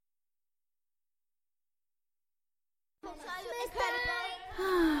It's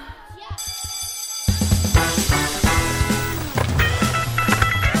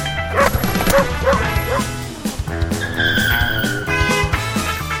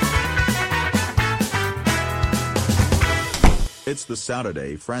the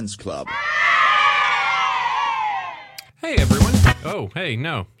Saturday Friends Club. Hey, everyone. Oh, hey,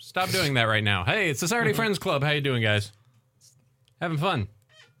 no. Stop doing that right now. Hey, it's the Saturday Friends Club. How you doing, guys? Having fun?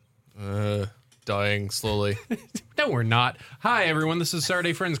 Dying slowly. No, we're not. Hi, everyone. This is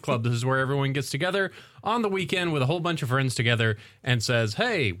Saturday Friends Club. This is where everyone gets together on the weekend with a whole bunch of friends together and says,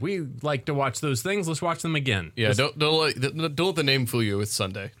 hey, we like to watch those things. Let's watch them again. Yeah, don't let the name fool you. It's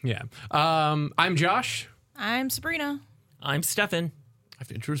Sunday. Yeah. I'm Josh. I'm Sabrina. I'm Stefan. I have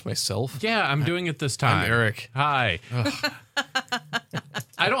to introduce myself. Yeah, I'm doing it this time. I'm Eric. Hi.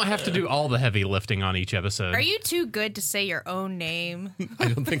 I don't have to do all the heavy lifting on each episode. Are you too good to say your own name? I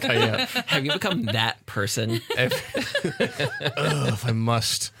don't think I am. Have you become that person? If I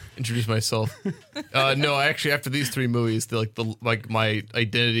must introduce myself. No, actually, after these three movies, my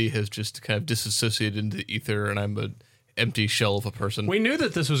identity has just kind of disassociated into the ether, and I'm an empty shell of a person. We knew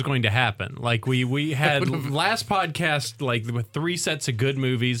that this was going to happen. Like we had last podcast, like with 3 sets of good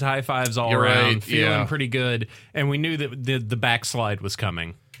movies, high fives all You're around, right, feeling yeah. pretty good, and we knew that the backslide was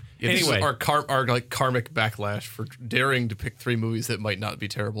coming. Yeah, this Anyway, is our karmic backlash for daring to pick 3 movies that might not be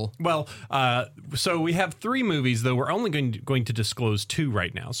terrible. well, so we have 3 movies, though we're only going to disclose 2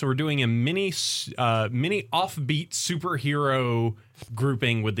 right now. So we're doing a mini offbeat superhero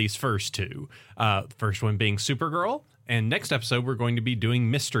grouping with these first 2. First one being Supergirl. And next episode, we're going to be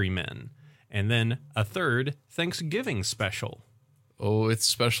doing Mystery Men. And then a third Thanksgiving special. Oh, it's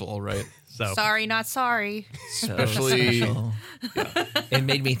special, all right. So Sorry, not sorry. Especially, Special. It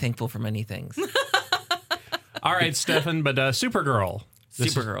made me thankful for many things. all right, Stefan, but Supergirl.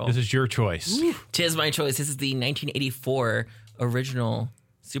 Supergirl. This is your choice. Tis my choice. This is the 1984 original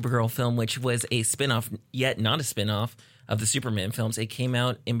Supergirl film, which was a spin-off, yet not a spin-off, of the Superman films. It came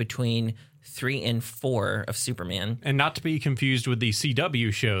out in between 3 and 4 of Superman. And not to be confused with the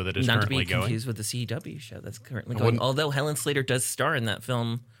CW show that is Not to currently be going. confused with the CW show that's currently going. Although Helen Slater does star in that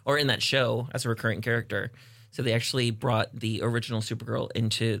film, or in that show, as a recurring character. So they actually brought the original Supergirl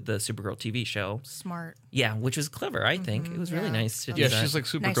into the Supergirl TV show. Smart. Yeah, which was clever, I think. It was really yeah. nice to do yeah, that. she's like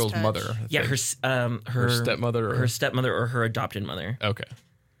Supergirl's touch. mother. I Yeah, think. her stepmother or- her stepmother or her adopted mother. Okay.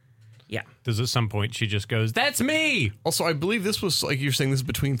 Yeah. Because at some point she just goes, "That's me." Also, I believe this was, like you're saying, this is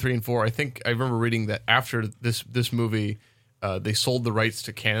between 3 and 4. I think I remember reading that after this movie, they sold the rights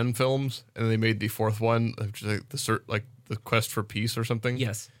to Canon Films, and they made the 4th one, which is like the Quest for Peace or something.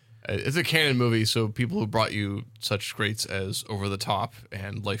 Yes. It's a Canon movie, so people who brought you such greats as Over the Top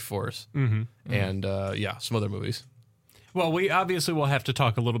and Life Force, and some other movies. Well, we obviously will have to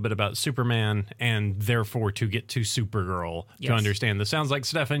talk a little bit about Superman, and therefore to get to Supergirl to Yes. understand this. Sounds like,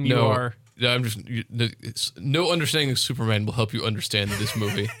 Stefan, you No, are... I'm just no understanding of Superman will help you understand this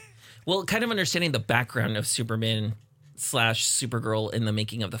movie. Well, kind of understanding the background of Superman / Supergirl in the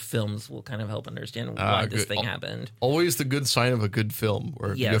making of the films will kind of help understand why this good. thing happened. Always the good sign of a good film,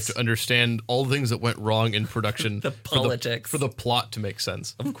 where you have Yes. to understand all the things that went wrong in production, The politics. for the plot to make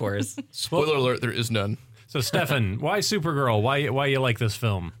sense. Of course. Spoiler alert: there is none. So, Stefan, why Supergirl? Why you like this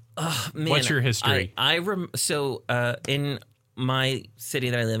film? Man, What's your history? In my city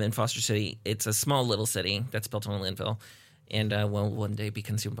that I live in, Foster City, it's a small little city that's built on a landfill, and will one day be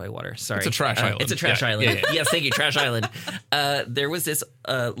consumed by water. Sorry, It's a trash island. It's a trash Yeah, island. yeah. Yes, thank you, trash island. There was this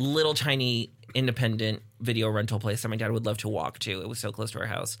little tiny independent video rental place that my dad would love to walk to. It was so close to our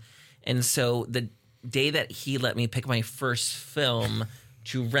house, and so the day that he let me pick my first film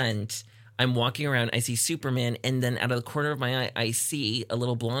to rent, I'm walking around, I see Superman, and then out of the corner of my eye, I see a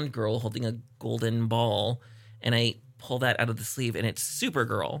little blonde girl holding a golden ball, and I pull that out of the sleeve, and it's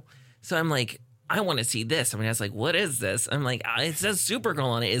Supergirl. So I'm like, I want to see this. And my dad's like, what is this? I'm like, it says Supergirl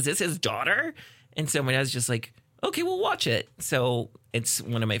on it. Is this his daughter? And so my dad's just like, okay, we'll watch it. So it's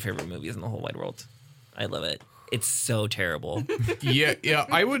one of my favorite movies in the whole wide world. I love it. It's so terrible. Yeah.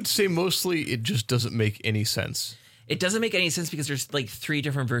 I would say mostly it just doesn't make any sense. It doesn't make any sense because there's like 3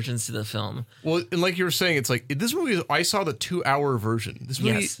 different versions to the film. Well, and like you were saying, it's like this movie. I saw the 2-hour version. This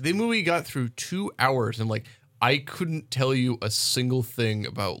movie, Yes. the movie got through 2 hours, and like I couldn't tell you a single thing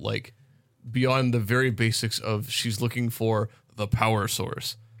about like beyond the very basics of she's looking for the power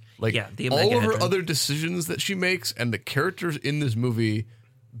source. Like the all of her Omega-Hedron. other decisions that she makes and the characters in this movie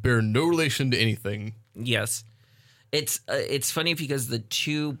bear no relation to anything. Yes. It's funny because the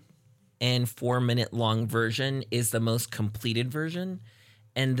 2 and 4 minute long version is the most completed version.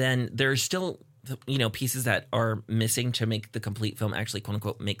 And then there's still, pieces that are missing to make the complete film actually, quote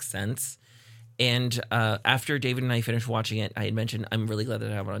unquote, make sense. And after David and I finished watching it, I had mentioned I'm really glad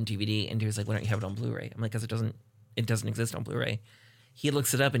that I have it on DVD, and he was like, "Why don't you have it on Blu-ray?" I'm like, "Because it doesn't exist on Blu-ray." He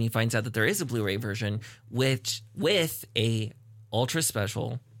looks it up and he finds out that there is a Blu-ray version, which with a ultra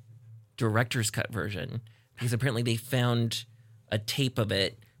special director's cut version, because apparently they found a tape of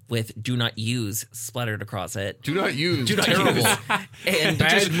it with "Do Not Use" splattered across it. Do not use. Do not Terrible. use. And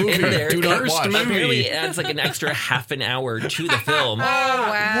Bad just movie. in there, Do not it- watch. Apparently, it adds like an extra half an hour to the film. Oh,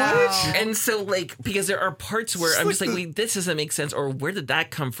 wow. And so, like, because there are parts where I'm just like, wait, this doesn't make sense, or where did that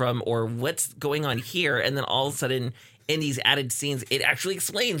come from, or what's going on here? And then all of a sudden, in these added scenes, it actually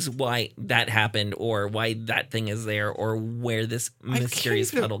explains why that happened, or why that thing is there, or where this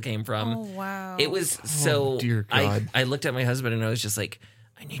mysterious puddle came from. Oh, wow. It was so. dear God. I looked at my husband and I was just like,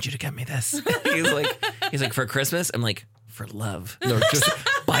 I need you to get me this. he's like, for Christmas? I'm like, for love. No, just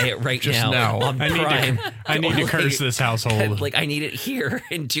Buy it right Just now, now. on I Prime. need to curse this household. Like, I need it here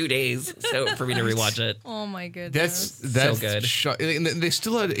in 2 days for me to rewatch it. Oh, my goodness. that's good. And they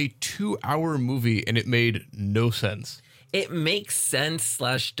still had a 2-hour movie, and it made no sense. It makes sense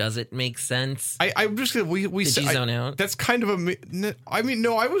 / does it make sense? I'm just gonna we Did said, you zone out? That's kind of I mean,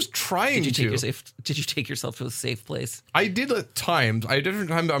 no, I was trying Did you to. take yourself to a safe place? I did at times. Different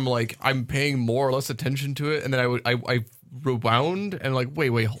times. I'm like, I'm paying more or less attention to it, and then I rewound and like, wait,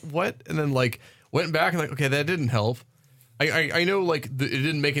 what? And then like went back and like, okay, that didn't help. I know like it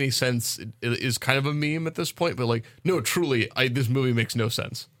didn't make any sense. It is kind of a meme at this point, but like, no, truly, this movie makes no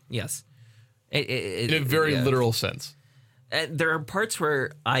sense Yes. in a very literal sense. There are parts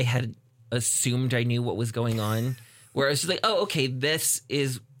where I had assumed I knew what was going on, where I was just like, oh, okay, this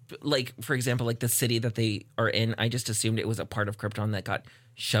is like, for example, like the city that they are in. I just assumed it was a part of Krypton that got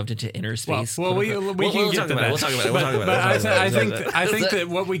shoved into inner space. Well, we can get to that. We'll talk about it. But I think that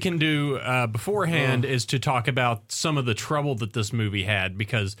what we can do beforehand is to talk about some of the trouble that this movie had,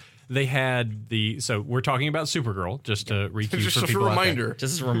 because they had so we're talking about Supergirl, just to recap Just for a people out there. reminder.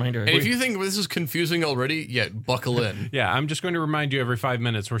 Just as a reminder. And if you think this is confusing already, buckle in. Yeah, I'm just going to remind you every 5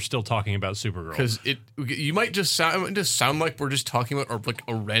 minutes we're still talking about Supergirl. Because you might just sound like we're just talking about like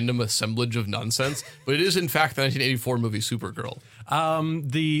a random assemblage of nonsense, but it is in fact the 1984 movie Supergirl.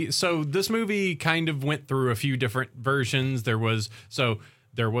 So this movie kind of went through a few different versions. There was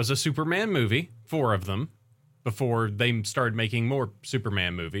a Superman movie, 4 of them, before they started making more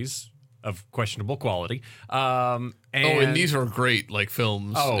Superman movies of questionable quality. And these are great like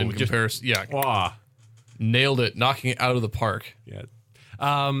films in comparison. Yeah, Wow. nailed it, knocking it out of the park. Yeah.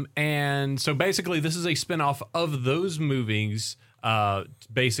 And so basically this is a spinoff of those movies,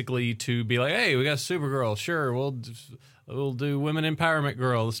 basically to be like, hey, we got Supergirl. Sure. We'll do Women Empowerment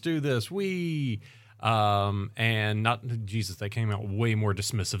Girl. Let's do this. And not, Jesus, they came out way more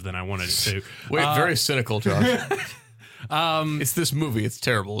dismissive than I wanted it to. Wait, very cynical, Josh. It's this movie. It's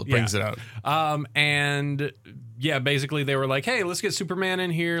terrible. It brings it out. And yeah, basically they were like, hey, let's get Superman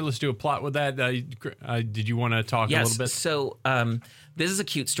in here. Let's do a plot with that. Did you want to talk a little bit? So this is a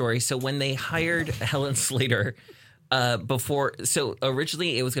cute story. So when they hired Helen Slater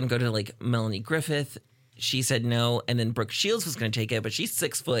originally it was going to go to like Melanie Griffith. She said no. And then Brooke Shields was going to take it, but she's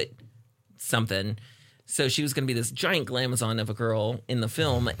 6 foot something. So she was going to be this giant glamazon of a girl in the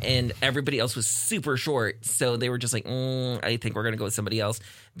film, and everybody else was super short. So they were just like, I think we're going to go with somebody else.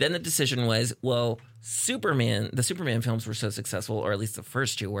 Then the decision was, well, the Superman films were so successful, or at least the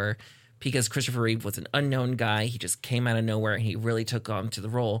first 2 were, because Christopher Reeve was an unknown guy. He just came out of nowhere, and he really took on to the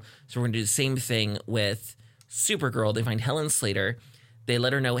role. So we're going to do the same thing with Supergirl. They find Helen Slater. They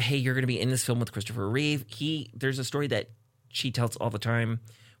let her know, hey, you're going to be in this film with Christopher Reeve. There's a story that she tells all the time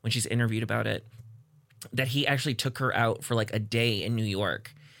when she's interviewed about it, that he actually took her out for like a day in New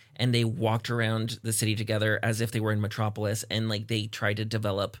York, and they walked around the city together as if they were in Metropolis, and like they tried to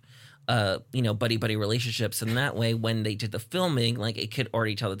develop buddy relationships, and that way when they did the filming, like it could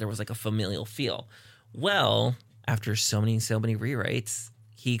already tell that there was like a familial feel. Well, after so many rewrites,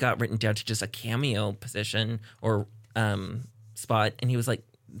 he got written down to just a cameo position or spot, and he was like,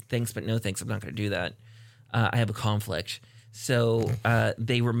 thanks but no thanks, I'm not going to do that. I have a conflict. So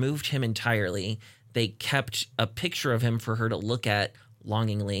they removed him entirely. They kept a picture of him for her to look at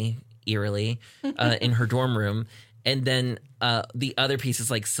longingly, eerily, in her dorm room. And then the other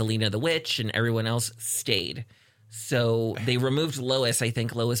pieces like Selena the Witch and everyone else stayed. So they removed Lois. I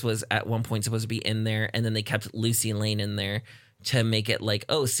think Lois was at one point supposed to be in there. And then they kept Lucy Lane in there to make it like,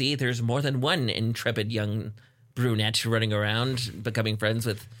 oh, see, there's more than one intrepid young brunette running around becoming friends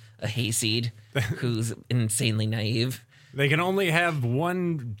with a hayseed who's insanely naive. They can only have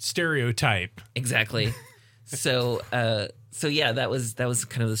one stereotype. Exactly. So yeah, that was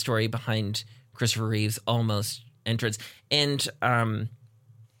kind of the story behind Christopher Reeve's almost entrance. And a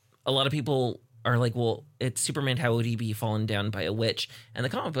lot of people are like, well, it's Superman. How would he be fallen down by a witch? And the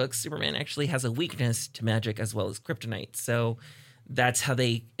comic books, Superman actually has a weakness to magic as well as kryptonite. So that's how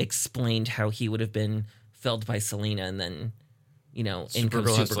they explained how he would have been felled by Selena, and then, in comes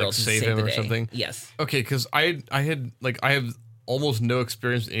Supergirl has to, Supergirl like, to save save him the or day. something? Yes. Okay, because I have almost no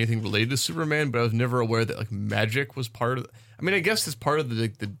experience with anything related to Superman, but I was never aware that like magic was part of. I mean, I guess it's part of the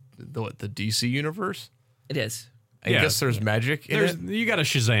DC universe. It is. I Yeah. guess there's magic in it. You got a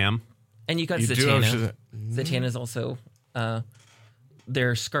Shazam. And you got You do have Zatanna. Shazam. Zatanna's also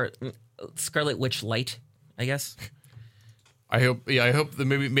their Scarlet Witch Light, I guess. I hope that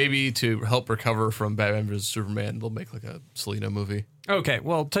maybe to help recover from Batman vs Superman, they'll make like a Selena movie. Okay,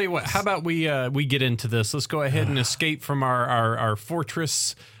 well, tell you what. How about we get into this? Let's go ahead and escape from our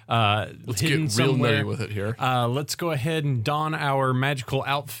fortress. Let's hidden get real somewhere. nutty with it here. Let's go ahead and don our magical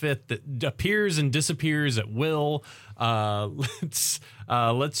outfit that appears and disappears at will. Let's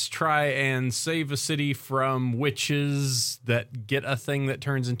try and save a city from witches that get a thing that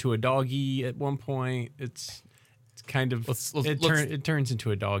turns into a doggy at one point. It's kind of it turns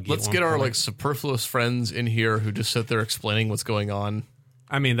into a doggy. Let's get our like superfluous friends in here who just sit there explaining what's going on.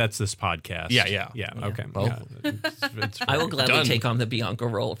 I mean, that's this podcast. Yeah. Okay. Well, yeah, it's I will gladly Done. take on the Bianca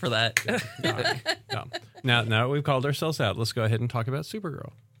role for that. no. Now we've called ourselves out. Let's go ahead and talk about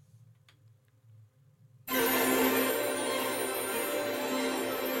Supergirl.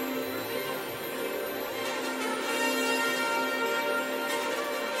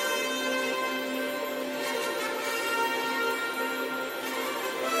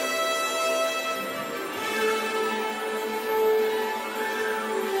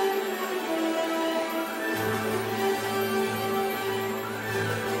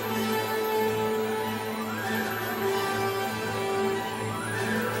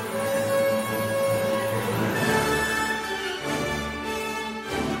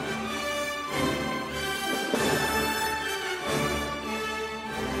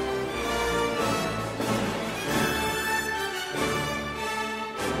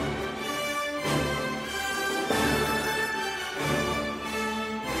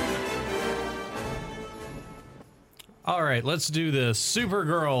 All right, let's do this.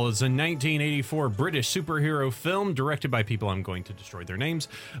 Supergirl is a 1984 British superhero film directed by people I'm going to destroy their names.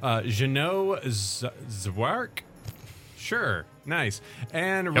 Jeannot Zwark? Sure, nice.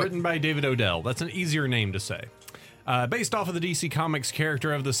 And written by David Odell. That's an easier name to say. Based off of the DC Comics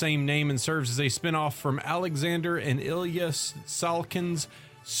character of the same name and serves as a spin-off from Alexander and Ilya Salkin's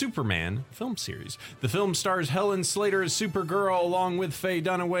Superman film series. The film stars Helen Slater as Supergirl, along with Faye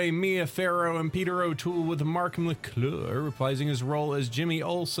Dunaway, Mia Farrow, and Peter O'Toole, with Mark McClure reprising his role as Jimmy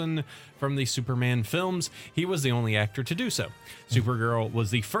Olsen from the Superman films. He was the only actor to do so. Supergirl was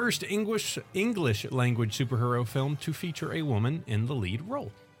the first English language superhero film to feature a woman in the lead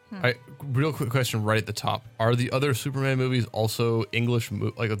role. Real quick question right at the top. Are the other Superman movies also English,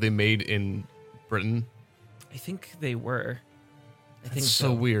 like they made in Britain? I think they were. I think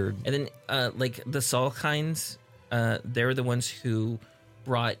so weird. And then, like the Salkinds, they're the ones who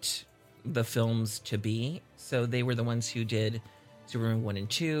brought the films to be. So they were the ones who did Superman 1 and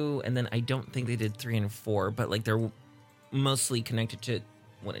 2, and then I don't think they did 3 and 4, but like they're mostly connected to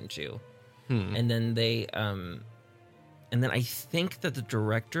 1 and 2. And then they, and then I think that the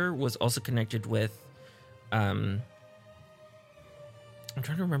director was also connected with, I'm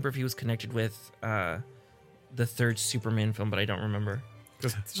trying to remember if he was connected with, the third Superman film, but I don't remember.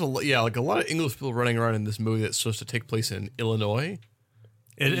 There's a lot of English people running around in this movie that's supposed to take place in Illinois.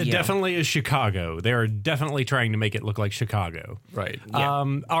 It definitely is Chicago. They are definitely trying to make it look like Chicago. Right.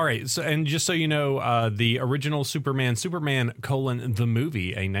 All right. So, and just so you know, the original Superman, the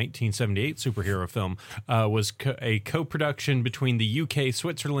movie, a 1978 superhero film, was a co-production between the UK,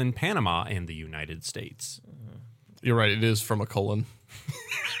 Switzerland, Panama, and the United States. You're right. It is from a colon.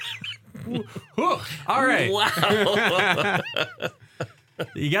 All right. Wow.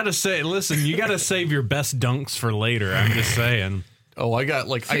 You got to save your best dunks for later. I'm just saying. Oh, I got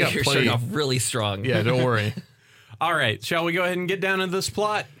You're plenty. starting off really strong. Yeah, don't worry. All right. Shall we go ahead and get down into this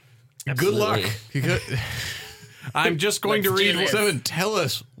plot? Good luck. I'm just going to read. Seven, tell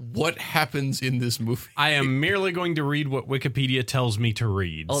us what happens in this movie. I am merely going to read what Wikipedia tells me to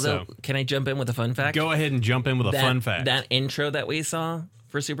read. Although, so can I jump in with a fun fact? go ahead and jump in with a fun fact. That intro that we saw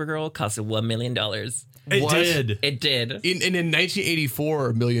for Supergirl costed $1 million. It What? did. It did. In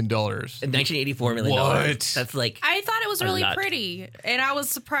 1984, $1 million. In 1984 $1 million. What? That's like I thought it was A really lot. pretty, and I was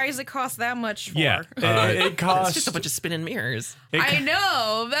surprised it cost that much for. Yeah. It it's cost. just a bunch of spinning mirrors. I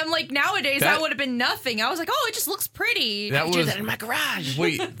know. I'm like, nowadays That- that would have been nothing. I was like, oh, it just looks pretty. That Do was that in my garage.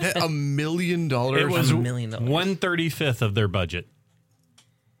 wait, that $1 million. It was $1 million. 1/35th of their budget.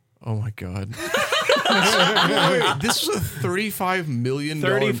 Oh my God. Wait, this was a $35 million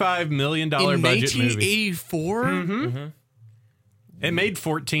 $35 million in budget movie. 1984? Mm-hmm. It made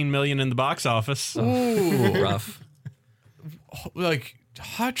 $14 million in the box office. Ooh. Rough. Like,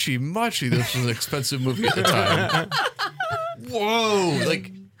 Hachi Machi, this was an expensive movie at the time. Whoa.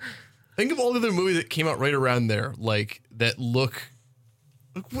 Like, think of all the other movies that came out right around there, like, that look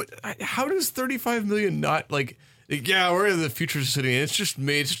what, how does 35 million not, like, yeah, we're in the future city, and it's just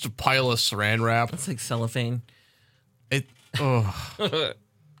made, it's just a pile of saran wrap. It's like cellophane. That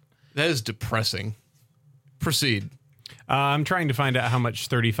is depressing. Proceed. I'm trying to find out how much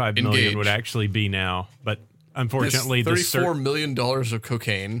 35 million Engage. would actually be now, but unfortunately, $34 million of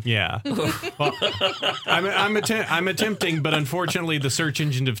cocaine. Yeah. Well, I'm attempting, but unfortunately, the search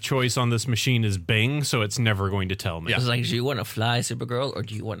engine of choice on this machine is Bing, so it's never going to tell me. It's like, do you want to fly, Supergirl, or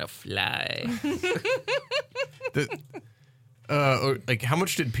do you want to fly? Like, how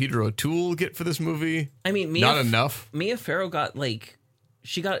much did Peter O'Toole get for this movie? I mean, not enough. Mia Farrow got, like,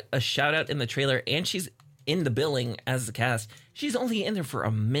 she got a shout out in the trailer, and she's in the billing as the cast. She's only in there for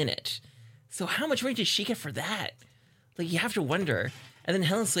a minute. So how much money did she get for that? Like, you have to wonder. And then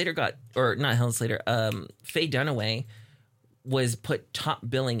Helen Slater got, or not Helen Slater, Faye Dunaway was put top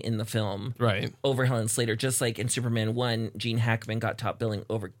billing in the film, right, over Helen Slater. Just like in Superman 1, Gene Hackman got top billing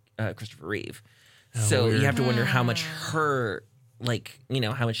over Christopher Reeve. So weird. You have to wonder how much her, like, you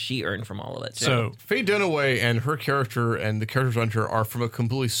know, how much she earned from all of it. So Faye Dunaway and her character and the characters on her are from a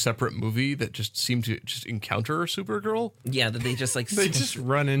completely separate movie that just seem to just encounter Supergirl. Yeah, that they just like they just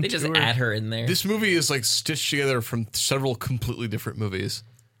run into they just her. add her in there. This movie is like stitched together from several completely different movies,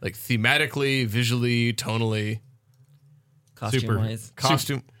 like thematically, visually, tonally, costume wise,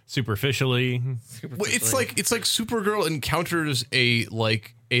 costume, superficially. Well, it's like Supergirl encounters a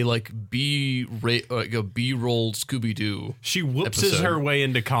B-roll Scooby-Doo. She whoopses episode. her way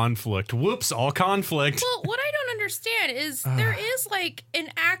into conflict. Whoops, all conflict. Well, what I don't understand is there is like an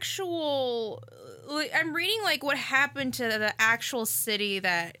actual. Like, I'm reading like what happened to the actual city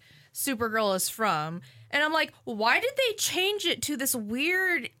that Supergirl is from, and I'm like, why did they change it to this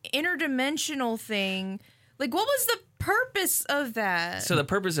weird interdimensional thing? Like, what was the purpose of that? So the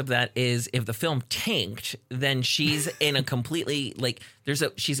purpose of that is if the film tanked, then she's in a completely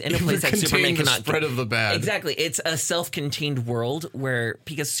she's in a place that Superman the cannot spread of the bad. Exactly, it's a self-contained world where,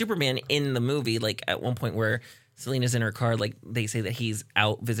 because Superman in the movie, like at one point where Selena's in her car, like they say that he's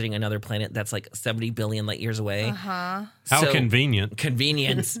out visiting another planet that's like 70 billion light years away. Uh-huh. How convenient.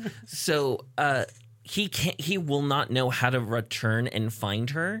 Convenience. So he will not know how to return and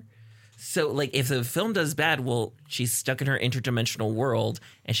find her. So, like, if the film does bad, well, she's stuck in her interdimensional world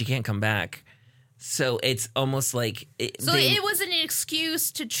and she can't come back. So it's almost like it was an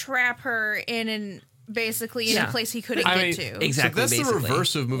excuse to trap her in a place he couldn't get to. Exactly. So that's the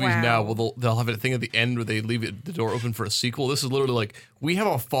reverse of movies Wow. now. Well, they'll have a thing at the end where they leave the door open for a sequel. This is literally like, we have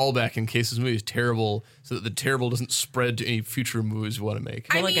a fallback in case this movie is terrible, so that the terrible doesn't spread to any future movies we want to make.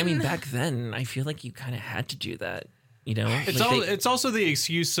 Well, I mean, back then, I feel like you kind of had to do that. You know, It's also the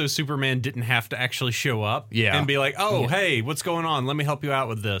excuse so Superman didn't have to actually show up and be like, oh, hey, what's going on? Let me help you out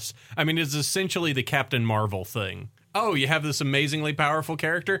with this. I mean, it's essentially the Captain Marvel thing. Oh, you have this amazingly powerful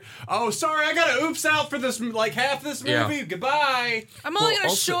character? Oh, sorry, I got to oops out for this, like half this movie. Yeah. Goodbye. I'm only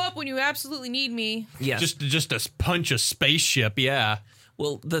going to show up when you absolutely need me. Yeah. Just to punch a spaceship, yeah.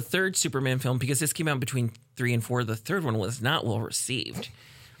 Well, the third Superman film, because this came out between 3 and 4, the third one was not well received.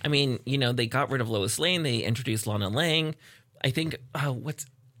 I mean, you know, they got rid of Lois Lane. They introduced Lana Lang. I think,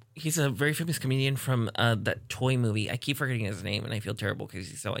 he's a very famous comedian from that toy movie. I keep forgetting his name, and I feel terrible because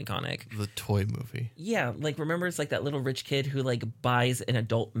he's so iconic. The toy movie. Yeah, like, remember it's like that little rich kid who, like, buys an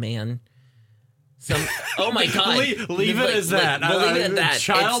adult man. Oh my God. leave it as that. We'll leave it at that.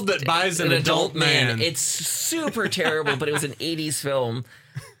 Child that buys an adult man. It's super terrible, but it was an 80s film.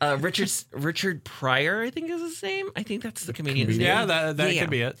 Richard Pryor, I think is his name. I think that's the comedian's name. Yeah, that could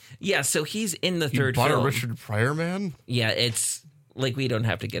be it. Yeah, so he's in the third bought film. a Richard Pryor man? Yeah, it's like we don't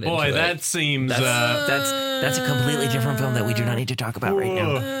have to get into Boy, it. that seems... That's a completely different film that we do not need to talk about right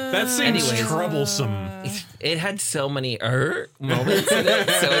now. That seems Anyways. troublesome. It had so many moments in it,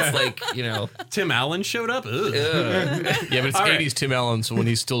 so it's like, you know. Tim Allen showed up? Ugh. Yeah, but it's All 80s right. Tim Allen, so when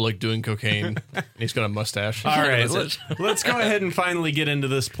he's still like doing cocaine, and he's got a mustache. All right, let's go ahead and finally get into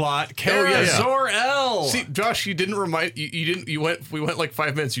this plot. Kara Zor-El. See, Josh, you didn't remind we went like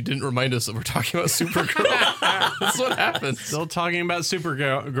 5 minutes. You didn't remind us that we're talking about Supergirl. That's what happens. Still talking about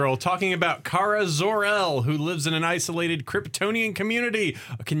Supergirl, talking about Kara Zor-El, who lives in an isolated Kryptonian community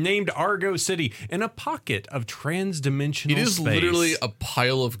named Argo City in a pocket of trans-dimensional It is space. literally a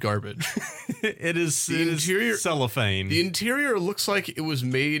pile of garbage. It is interior- cellophane. The interior looks like it was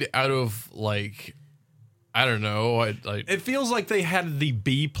made out of, like, I don't know. It feels like they had the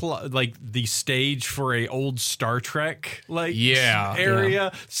like the stage for a old Star Trek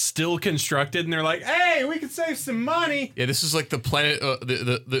area still constructed, and they're like, "Hey, we can save some money." Yeah, this is like the planet,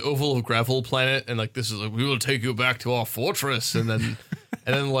 the oval of gravel planet, and like this is like, we will take you back to our fortress, and then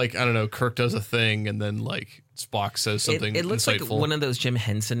like, I don't know, Kirk does a thing, and then like Spock says something. It looks insightful. like one of those Jim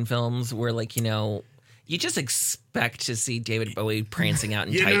Henson films where, like, you know, you just expect to see David Bowie prancing out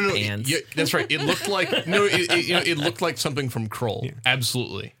in tight pants. Yeah, that's right. It looked like it looked like something from Kroll. Yeah.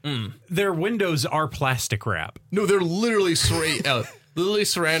 Absolutely. Their windows are plastic wrap. No, they're literally literally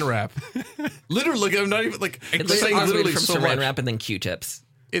saran wrap. Literally, like, I'm not even like It looks like literally from so Saran much. Wrap and then Q-tips.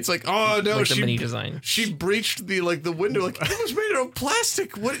 It's like, oh no, Like the mini design. She breached the window. Like, it was made out of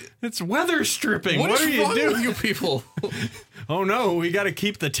plastic. What? It's weather stripping. What What is are you wrong doing? with you people? Oh no, we got to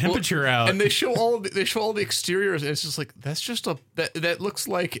keep the temperature out. And they show all the exteriors, and it's just like, that's just that looks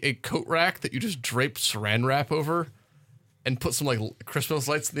like a coat rack that you just draped saran wrap over, and put some like Christmas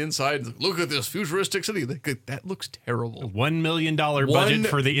lights on the inside. Look at this futuristic city. That looks terrible. $1 million budget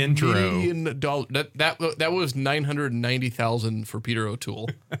for the intro. $1 million. That was $990,000 for Peter O'Toole,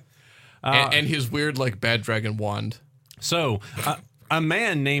 and his weird like bad dragon wand. So, a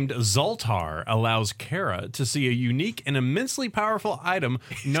man named Zoltar allows Kara to see a unique and immensely powerful item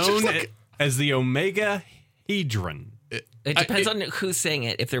known as the Omega Hedron. It depends on who's saying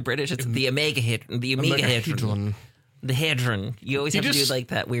it. If they're British, it's the Omega Hedron. The Omega Hedron. The Hedron. You always have to do like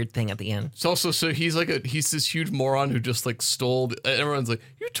that weird thing at the end. It's also, so he's this huge moron who just like stole. Everyone's like,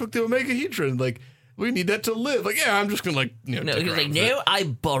 you took the Omega Hedron. Like, we need that to live. Like, yeah, I'm just gonna like, you know. No, he's like, no, I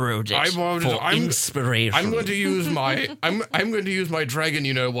borrowed it. I borrowed it. For inspiration. I'm going to use my I'm going to use my dragon,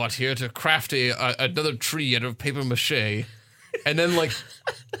 you know what, here to craft another tree out of paper mache, and then like,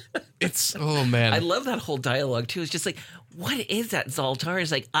 it's, oh man, I love that whole dialogue too. It's just like, what is that, Zoltar?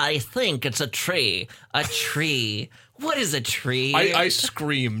 It's like, I think it's a tree. A tree. What is a tree? I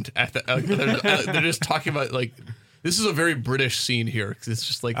screamed at the. They're just talking about like. This is a very British scene here because it's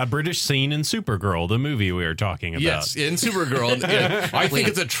just like a British scene in Supergirl, the movie we were talking about. Yes, in Supergirl. Yeah, I think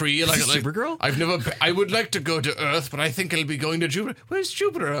it's a tree. Like, Supergirl? I've never. I would like to go to Earth, but I think I'll be going to Jupiter. Where's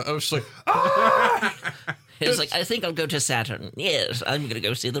Jupiter? I was just like, It's like, I think I'll go to Saturn. Yes, I'm going to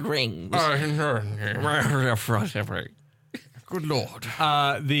go see the rings. Good Lord.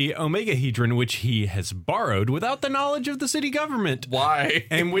 The Omega Hedron, which he has borrowed without the knowledge of the city government. Why?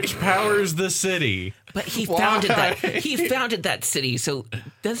 And which powers the city. But he founded that. He founded that city. So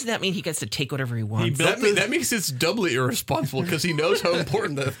doesn't that mean he gets to take whatever he wants? That makes it doubly irresponsible because he knows how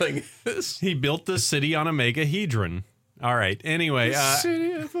important that thing is. He built the city on Omega Hedron. All right. Anyway.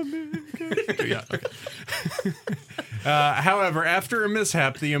 City of America. Yeah, okay. However, after a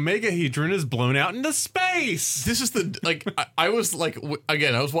mishap, the Omega Hedron is blown out into space. This is the, like, I was like,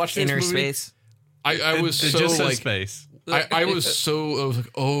 again, I was watching Inner this movie. space. I was It so just says like, space. I was like,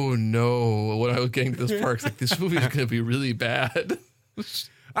 oh no, when I was getting to this part, like, this movie is going to be really bad.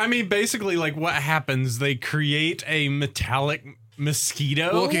 I mean, basically, like, what happens? They create a metallic mosquito.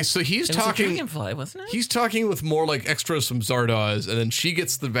 Well, okay, so he's It was a talking. dragonfly, wasn't it? He's talking with more like extras from Zardoz, and then she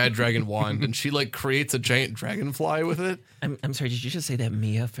gets the bad dragon wand, and she like creates a giant dragonfly with it. I'm sorry, did you just say that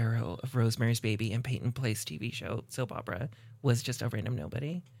Mia Farrow of Rosemary's Baby and Peyton Place TV show soap opera was just a random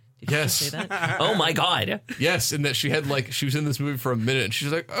nobody? Did you Yes. just say that? Oh my god. Yes, and that she had like, she was in this movie for a minute, and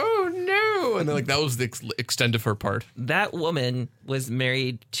she's like, oh no, and then like that was the extent of her part. That woman was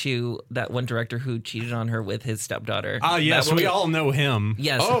married to that one director who cheated on her with his stepdaughter. Ah, yes, That we woman- all know him.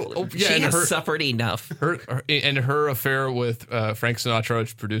 Yes. Oh, yeah, She and has her- suffered enough. Her affair with Frank Sinatra,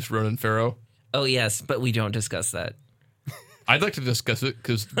 which produced Ronan Farrow. Oh yes, but we don't discuss that. I'd like to discuss it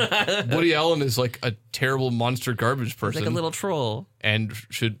because Woody Allen is like a terrible monster garbage person, Like a little troll. and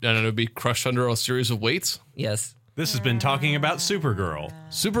should, I don't know, be crushed under a series of weights. Yes. This has been talking about Supergirl.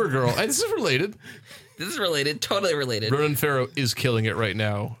 Supergirl, and this is related. This is related, totally related. Ronan Farrow is killing it right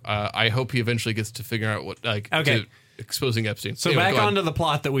now. I hope he eventually gets to figure out what, like, Okay. to exposing Epstein. So Anyway, back go ahead. onto the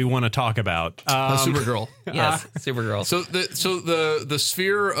plot that we want to talk about. Supergirl. Yes, Supergirl. So the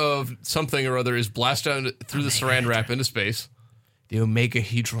sphere of something or other is blasted out through the saran wrap into space. The Omega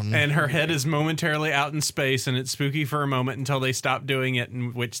Hedron. And her head is momentarily out in space, and it's spooky for a moment until they stop doing it,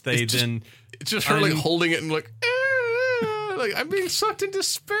 in which they It's just- then... It's just her like holding it and like I'm being sucked into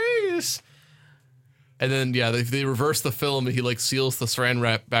space. And then yeah, they reverse the film, and he like seals the saran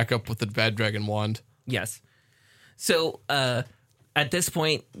wrap back up with the bad dragon wand. Yes. So at this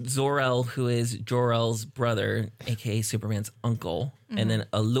point, Zor-El, who is Jor-El's brother, aka Superman's uncle, and then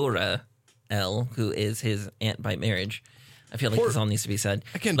Allura El, who is his aunt by marriage. I feel like this all needs to be said.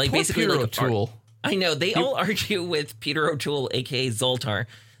 Again, like poor basically Peter like O'Toole. I know they all argue with Peter O'Toole, aka Zoltar,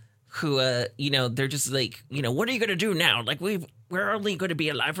 who they're just like, what are you gonna do now? Like we're only gonna be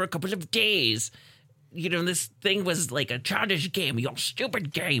alive for a couple of days. This thing was like a childish game, your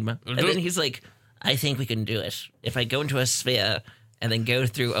stupid game. And then he's like, I think we can do it. If I go into a sphere and then go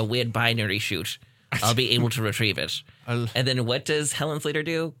through a weird binary chute, I'll be able to retrieve it. And then what does Helen Slater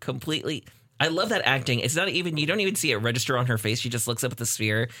do? Completely. I love that acting. It's not even, you don't even see it register on her face. She just looks up at the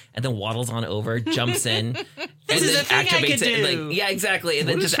sphere and then waddles on over, jumps in, and is then a thing I activates could it. do. Like, yeah, exactly. And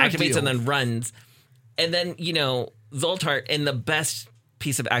then What just is her activates deal? and then runs. And then, Zoltar, in the best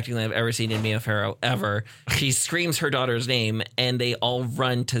piece of acting that I've ever seen in Mia Farrow ever, she screams her daughter's name and they all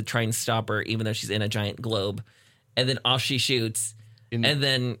run to try and stop her, even though she's in a giant globe. And then off she shoots. And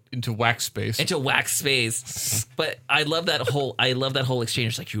then into wax space. into wax space. But I love that whole exchange.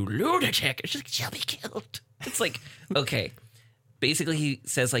 It's like, you lunatic. It's like, she'll be killed. It's like, okay. Basically, he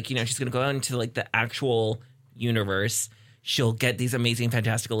says, like, she's going to go out into, like, the actual universe. She'll get these amazing,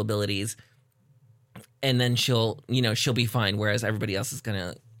 fantastical abilities. And then she'll be fine, whereas everybody else is going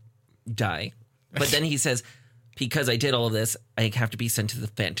to die. But then he says, because I did all of this, I have to be sent to the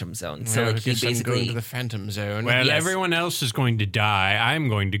Phantom Zone. So, like, he I'm going basically... to the Phantom Zone. Well, Yes. everyone else is going to die. I'm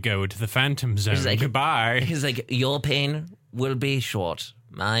going to go to the Phantom Zone. like- Goodbye. He's like, your pain will be short.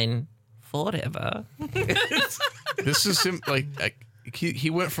 Mine forever. This is him. Like he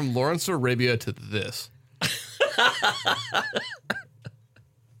went from Lawrence of Arabia to this.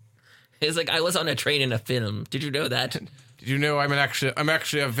 He's like, I was on a train in a film. Did you know that? Did you know I'm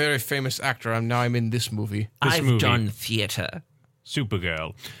actually a very famous actor. I'm in this movie. I've movie. done theater.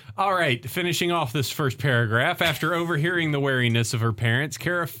 Supergirl. All right, finishing off this first paragraph. After overhearing the wariness of her parents,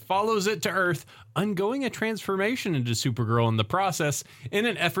 Kara follows it to Earth, undergoing a transformation into Supergirl in the process in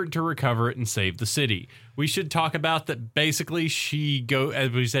an effort to recover it and save the city. We should talk about that. Basically, she as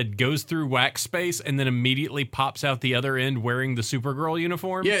we said, goes through wax space and then immediately pops out the other end wearing the Supergirl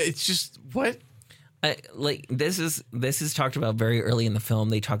uniform. Yeah, it's just what. This is talked about very early in the film.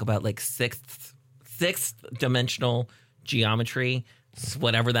 They talk about like sixth dimensional geometry,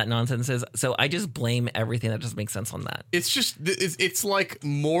 whatever that nonsense is. So I just blame everything that doesn't make sense on that. It's just it's like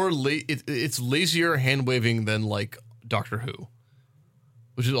more it's lazier hand waving than like Doctor Who,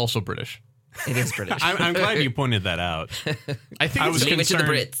 which is also British. It is British. I'm glad you pointed that out. I think I it's was Leave it to the concerned-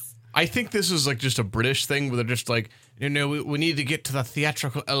 Brits. I think this is like just a British thing where they're just like, we need to get to the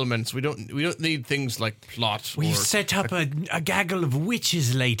theatrical elements. We don't need things like plot. We've or, set up a gaggle of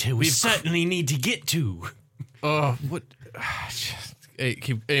witches later. We certainly need to get to. what?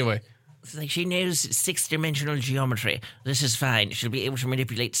 Anyway. It's like, she knows sixth-dimensional geometry. This is fine. She'll be able to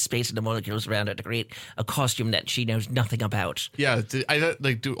manipulate space and the molecules around her to create a costume that she knows nothing about. Yeah,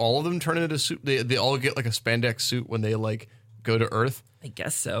 do all of them turn into suit? They all get like a spandex suit when they like go to Earth? I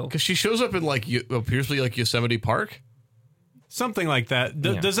guess so. Because she shows up in like appears to be like Yosemite Park. Something like that.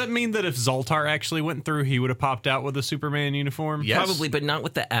 Yeah. Does that mean that if Zoltar actually went through, he would have popped out with a Superman uniform? Yes. Probably, but not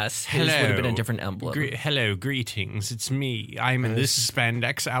with the S. His would have been a different emblem. Hello, greetings. It's me. I'm in this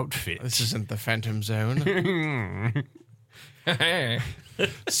spandex outfit. This isn't the Phantom Zone.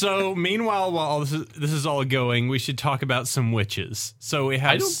 So, meanwhile, while this is all going, we should talk about some witches. So we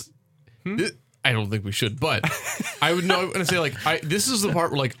have. I don't think we should, but I would know. I'm gonna say like this is the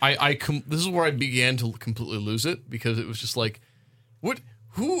part where like this is where I began to completely lose it because it was just like, what?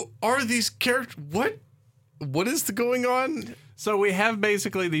 Who are these characters? What is going on? So we have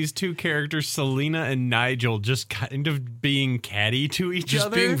basically these two characters, Selena and Nigel, just kind of being catty to each Just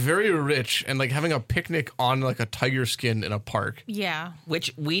other. being very rich and like having a picnic on like a tiger skin in a park. Yeah.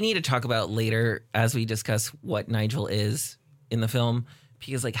 Which we need to talk about later as we discuss what Nigel is in the film.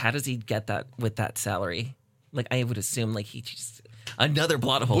 Because, like, how does he get that with that salary? Like, I would assume, like, he just... Another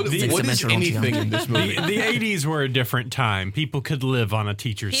plot hole. What is Six-dimensional anything geometry. in this movie? the 80s were a different time. People could live on a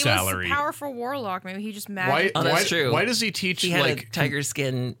teacher's He salary. was a powerful warlock. Maybe he just Why? magic. Oh, that's true. Why does he teach He had like? a tiger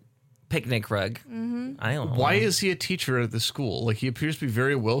skin picnic rug. Mm-hmm. I don't know. Why is he a teacher at the school? Like he appears to be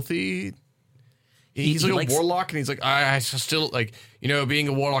very wealthy. He's he like likes- a warlock, and he's like, I still like being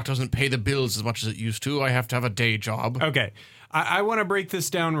a warlock doesn't pay the bills as much as it used to. I have to have a day job. Okay. I want to break this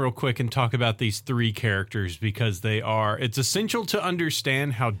down real quick and talk about these three characters because it's essential to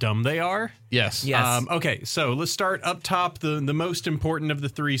understand how dumb they are. Yes. Yes. Okay, so let's start up top. The most important of the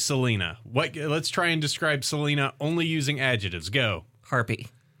three, Selena. Let's try and describe Selena only using adjectives. Go. Harpy.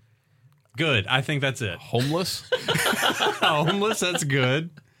 Good. I think that's it. Homeless. Homeless. That's good.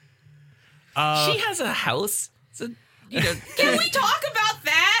 She has a house. It's a Can we talk about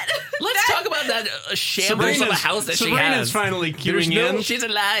that? Let's talk about that shambles of a house that she Sabrina's has. finally queuing in. She's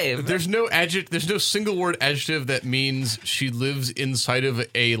alive. There's no single word adjective that means she lives inside of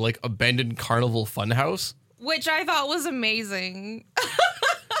a like abandoned carnival funhouse. Which I thought was amazing.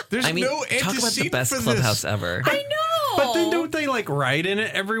 There's I mean, no talk about the antecedent best for clubhouse this. ever. I know. But then don't they like ride in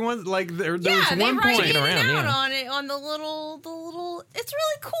it? Everyone like there was Yeah, they one ride point in and around, out yeah. on it on the little. It's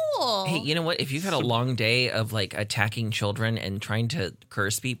really cool. Hey, you know what? If you've had a long day of like attacking children and trying to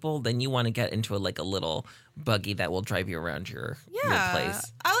curse people, then you want to get into a little buggy that will drive you around your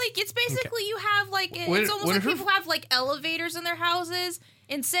place. I like it's basically you have like When- it's almost when like her- people have like elevators in their houses.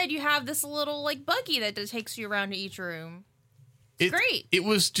 Instead, you have this little like buggy that just takes you around to each room. Great. It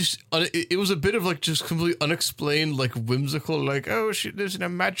was just it was a bit of like just completely unexplained, like whimsical, like she lives in a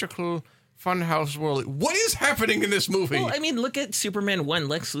magical funhouse world. What is happening in this movie? Well, I mean, look at Superman 1.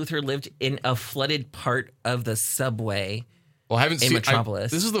 Lex Luthor lived in a flooded part of the subway. Well, I haven't in seen Metropolis.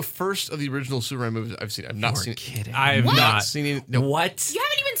 This is the first of the original Superman movies I've seen. I've not seen. Kidding. I have What? not. Seen it. No. What? You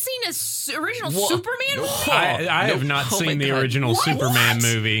haven't even seen a original Wha- Superman movie? I have not Oh my seen the God. original What? Know.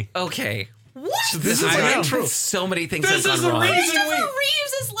 movie. Okay. What? This is I like know. intro. So many things This have is gone the wrong. reason Christopher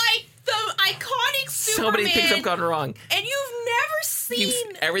Reeves is like the iconic Superman. So many things have gone wrong. And you've never seen.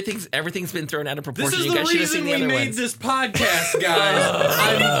 Everything's been thrown out of This proportion. is You the guys should have reason seen the we other made ones. this podcast,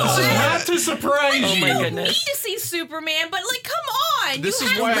 guys. This is not to surprise Oh you. my Need goodness. to see Superman, but like, come on. This you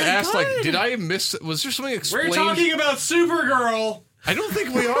is have why I been asked. good. Like, did I miss? Was there something We're explained? talking about Supergirl. I don't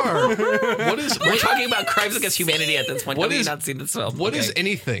think we are. What is? We're talking about crimes against humanity at this point. What Have you is- not seen this film? What is Okay.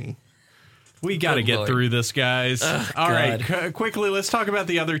 anything? We got to Oh, get Lord. through this, guys. All right, God. quickly, let's talk about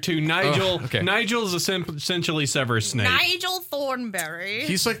the other two. Nigel. okay. Nigel's essentially Severus Snape. Nigel Thornberry.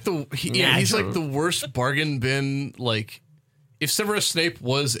 He's like he's Natural. like the worst bargain bin. Like, if Severus Snape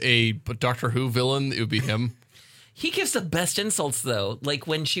was a Doctor Who villain, it would be him. He gives the best insults though. Like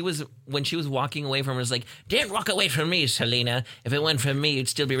when she was walking away from her, it was like, "Don't walk away from me, Selena. If it weren't for me, you'd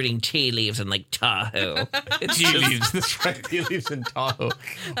still be reading tea leaves in like Tahoe." It's Tea just- leaves. That's right. Tea leaves in Tahoe.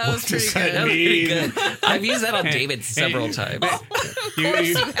 That was pretty does good. that was pretty good. I've used that on David several times.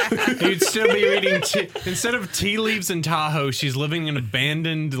 You'd still be reading instead of tea leaves in Tahoe. She's living in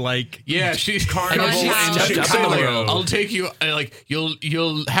abandoned Yeah, she's carnival she's in stuffed up in the Chicago. world. I'll take you. Like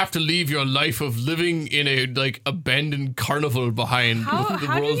you'll have to leave your life of living in a like abandoned carnival behind How- with the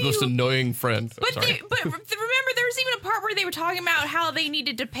how do world's most you- annoying friend. But Sorry. remember, there was even a part where they were talking about how they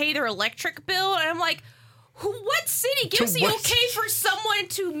needed to pay their electric bill, and I'm like, what city gives the what okay for someone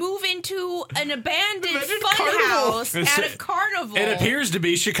to move into an abandoned Abandoned carnival. funhouse at a carnival? It appears to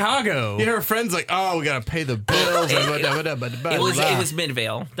be Chicago. Yeah, her friend's like, oh, we gotta pay the bills. It was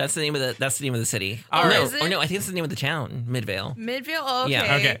Midvale. That's the name of the city. All Or right. no, Is it? or no, I think it's the name of the town, Midvale. Midvale. Oh, okay.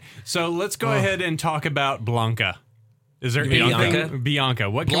 Yeah. Okay, so let's go ahead and talk about Blanca. Is there Bianca? anything? Bianca.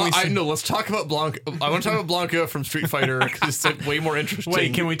 What can we say? No, let's talk about Blanca. I want to talk about Blanca from Street Fighter because it's like, way more interesting.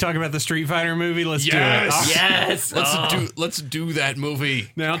 Wait, can we talk about the Street Fighter movie? Let's Yes! do it. Yes. Let's do that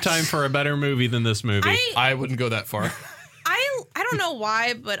movie. Now time for a better movie than this movie. I wouldn't go that far. I don't know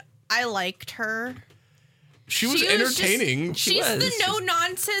why, but I liked her. She was She was entertaining. She's was. the no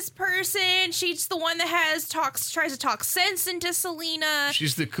nonsense person. She's the one that tries to talk sense into Selena.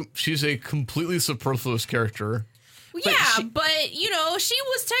 She's a completely superfluous character. Yeah, but you know, she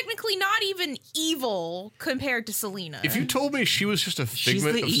was technically not even evil compared to Selena. If you told me she was just a She's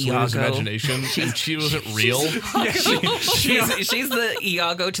figment the of Selena's Iago. imagination and she wasn't real, she's the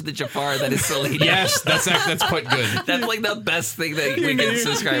Iago to the Jafar that is Selena. yes, that's quite good. That's like the best thing that we can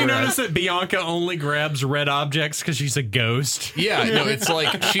subscribe You to. notice that Bianca only grabs red objects because she's a ghost. Yeah, no, it's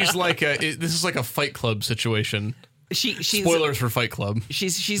like she's like this is like a Fight Club situation. She's Spoilers for Fight Club.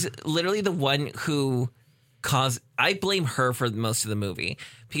 She's literally the one who I blame her for most of the movie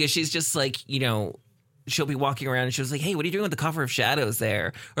because she's just like, you know, she'll be walking around and she was like, "Hey, what are you doing with the Coffer of Shadows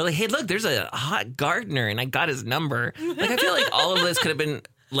there?" Or like, "Hey, look, there's a hot gardener and I got his number." Like, I feel like all of this could have been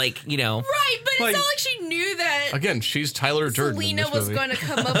like, you know, right, but Like- it's not like she knew that Again, she's Tyler Durden. Selena in this was movie. going to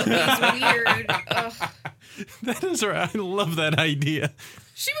come up with these weird. That is right. I love that idea.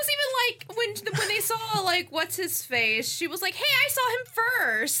 She was even like when they saw like what's his face. She was like, "Hey, I saw him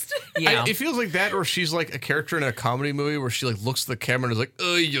first." yeah. It feels like that, or she's like a character in a comedy movie where she like looks at the camera and is like,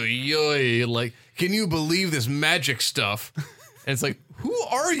 "Oy, oy, oy," like, can you believe this magic stuff? And it's like, Who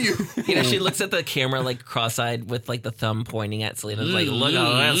are you? You know, she looks at the camera like cross-eyed with like the thumb pointing at Selena. Like, look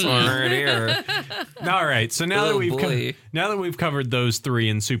at this one right here. All right, so now Oh, that we've covered those three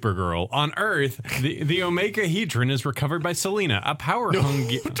in Supergirl, on Earth, the Omegahedron is recovered by Selena, a power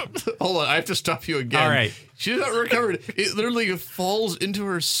hungry. Hold on, I have to stop you again. All right. She's not recovered. It literally falls into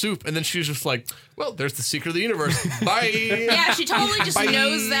her soup, and then she's just like, well, there's the secret of the universe. Bye. Yeah, she totally just Bye.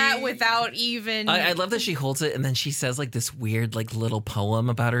 knows that without even. I love that she holds it and then she says like this weird like little poem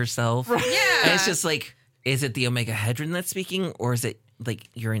about herself. Yeah. And it's just like, is it the Omegahedron that's speaking, or is it like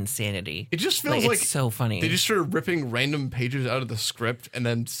your insanity? It just feels like it's so funny. They just started ripping random pages out of the script, and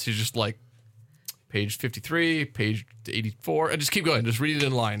then she's just like, page 53, page 84, and just keep going. Just read it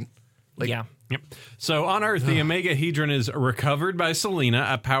in line. Like, yeah. Yep. So on Earth, the Omegahedron is recovered by Selena,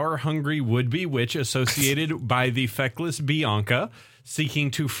 a power-hungry would-be witch associated by the feckless Bianca,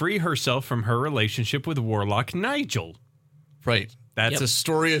 seeking to free herself from her relationship with Warlock Nigel. Right. That's It's a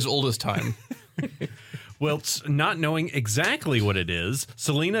story as old as time. Whilst not knowing exactly what it is,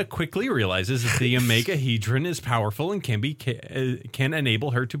 Selena quickly realizes that the Omegahedron is powerful and can enable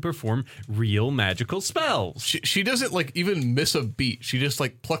her to perform real magical spells. She doesn't like even miss a beat. She just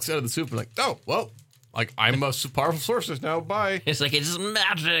like plucks it out of the soup and like, oh, well, like I'm a powerful sources now. Bye. It's like, it's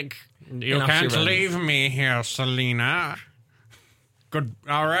magic. You And off she can't runs. leave me here, Selena. Good.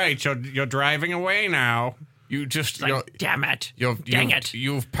 All right, you're driving away now. You just, Like, damn it. Dang it.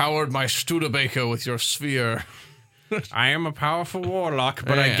 You've powered my Studebaker with your sphere. I am a powerful warlock,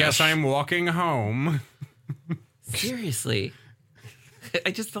 but I Yes. guess I'm walking home. Seriously.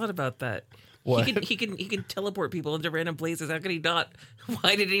 I just thought about that. What? He can teleport people into random places. How could he not?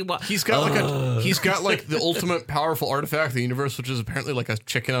 Why did he want? He's got like the ultimate powerful artifact of the universe, which is apparently like a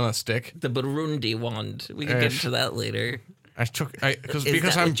chicken on a stick. The Burundi wand. We can get into that later. Because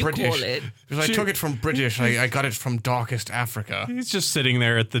that I'm what you British. call it? Because I took it from British. I got it from darkest Africa. He's just sitting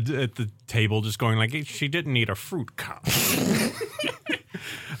there at the table, just going like, she didn't need a fruit cup.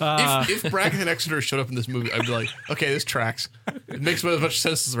 If Brackett and Exeter showed up in this movie, I'd be like, okay, this tracks. It makes as much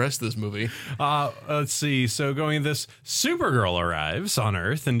sense as the rest of this movie. Let's see. So going this, Supergirl arrives on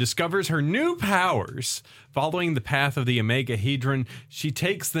Earth and discovers her new powers. Following the path of the Omegahedron, she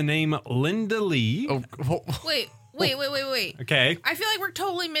takes the name Linda Lee. Oh, Wait. Okay. I feel like we're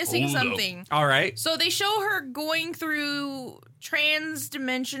totally missing something. All right. So they show her going through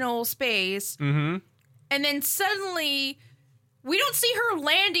trans-dimensional space, and then suddenly we don't see her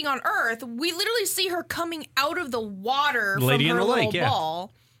landing on Earth. We literally see her coming out of the water Lady from in her the little lake, yeah.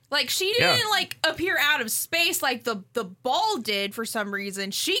 ball. Like, she didn't, like, appear out of space like the ball did for some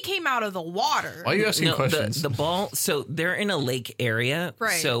reason. She came out of the water. why are you asking No, questions? the ball. So they're in a lake area.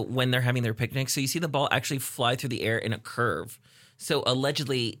 Right. So when they're having their picnic, so you see the ball actually fly through the air in a curve. So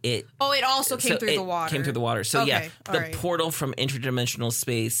allegedly it. Oh, it also came through the water. Came through the water. So yeah, Okay, all the right. portal from interdimensional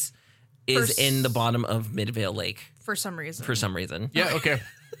space is For in the bottom of Midvale Lake For some reason. for some reason. yeah, okay.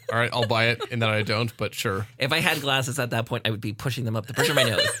 All right, I'll buy it, and then I don't, but sure. If I had glasses at that point, I would be pushing them up the bridge of my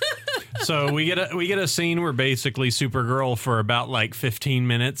nose. So we get a scene where basically Supergirl for about like 15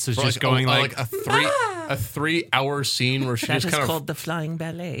 minutes is just going like a 3-hour scene where she That just is kind called of the flying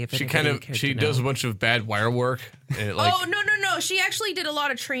ballet. If she anybody kind of cared she to does a know. bunch of bad wire work. And it, like, Oh, no. She actually did a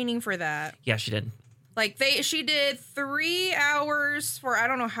lot of training for that. Yeah, she did. Like, she did 3 hours for I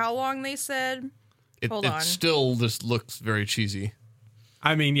don't know how long they said. Hold on. it still just looks very cheesy.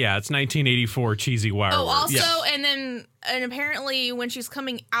 I mean, yeah, it's 1984 cheesy wire Oh, work. also, and apparently when she's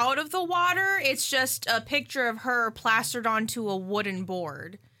coming out of the water, it's just a picture of her plastered onto a wooden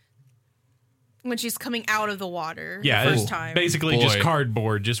board. When she's coming out of the water Yeah, the first it's time. basically Boy. just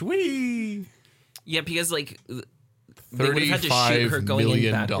cardboard, just wee. Yeah, because like they would have had to shoot her $35 going in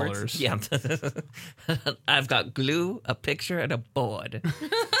million. backwards. Yeah, I've got glue, a picture, and a board,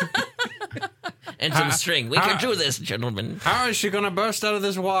 and some string. We can do this, gentlemen. How is she gonna burst out of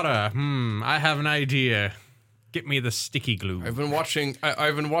this water? I have an idea. Get me the sticky glue. I've been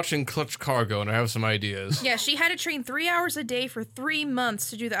watching Clutch Cargo, and I have some ideas. Yeah, she had to train 3 hours a day for 3 months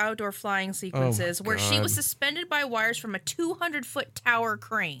to do the outdoor flying sequences, where she was suspended by wires from a 200-foot tower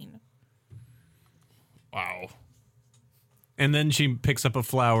crane. Wow. And then she picks up a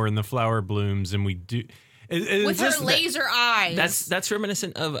flower, and the flower blooms, and we do. With her laser eyes. That's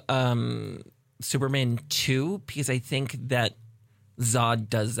reminiscent of Superman 2, because I think that Zod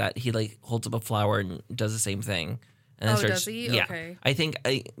does that. He like holds up a flower and does the same thing. And then does he? Yeah, Okay. I think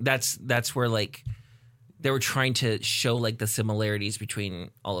that's where like they were trying to show like the similarities between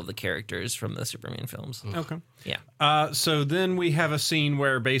all of the characters from the Superman films. Okay. Yeah. So then we have a scene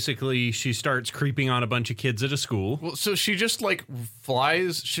where basically she starts creeping on a bunch of kids at a school. Well, so she just like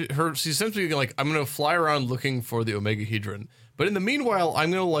flies. She's essentially like, I'm going to fly around looking for the Omegahedron. But in the meanwhile, I'm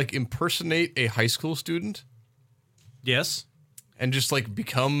going to like impersonate a high school student Yes. and just like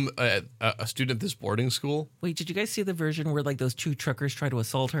become a student at this boarding school. Wait, did you guys see the version where like those 2 truckers try to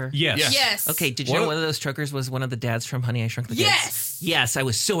assault her? Yes. Yes. Okay, did you know one of those truckers was one of the dads from Honey, I Shrunk the Kids? Yes. Yes, I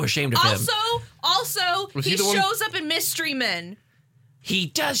was so ashamed of him. Also, Was he he the one- shows up in Mystery Men. He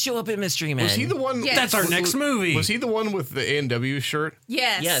does show up in Mystery Men. Was he the one? Yes. That's our next movie. Was he the one with the A&W shirt?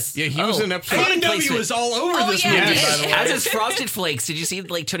 Yes. Yes. Yeah, he was in episode. Product A&W placement. was all over Oh, this yeah, movie, yeah. by the way. As is Frosted Flakes. Did you see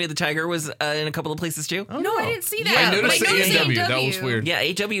like Tony the Tiger was in a couple of places too? No, I didn't see that. I noticed But the I noticed A&W. That was weird. Yeah,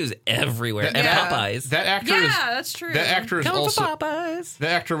 AW is everywhere. And Yeah. Popeyes. That actor Yeah, is. that's true. That actor is Coming also. for Popeyes.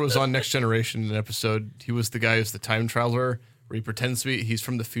 That actor was on Next Generation in an episode. He was the guy who's the time traveler, where he pretends to be. He's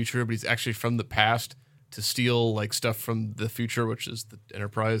from the future, but he's actually from the past to steal like stuff from the future, which is the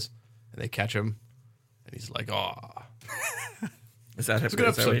Enterprise. And they catch him, and he's like, "Oh." Is that, a good what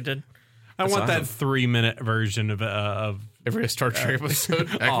episode. he did? I want that awesome. 3-minute version of Every Star Trek episode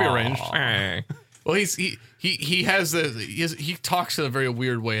that can be arranged. Well, he talks in a very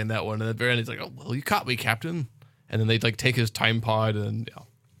weird way in that one, and at the very end he's like, "Oh well, you caught me, Captain," and then they like take his time pod, and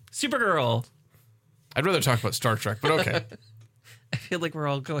Supergirl. I'd rather talk about Star Trek, but okay. I feel like we're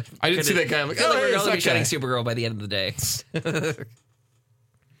all going. I didn't see that guy. I'm like, I feel like "Oh, we're hey, all it's gonna be that shouting guy." Supergirl by the end of the day.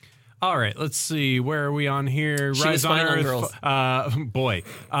 All right, let's see. Where are we on here? She was spying on girls. Following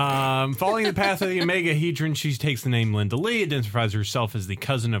the path of the Omegahedron, she takes the name Linda Lee, identifies herself as the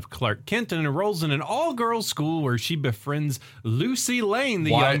cousin of Clark Kent, and enrolls in an all-girls school where she befriends Lucy Lane,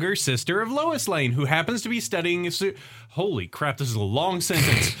 the Why- younger sister of Lois Lane, who happens to be studying. Holy crap! This is a long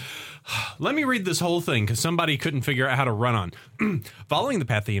sentence. Let me read this whole thing because somebody couldn't figure out how to run on. Following the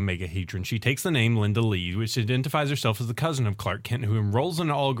path of the Omegahedron, she takes the name Linda Lee, which identifies herself as the cousin of Clark Kent, who enrolls in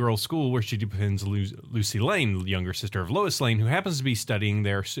an all-girls school where she befriends Lucy Lane, the younger sister of Lois Lane, who happens to be studying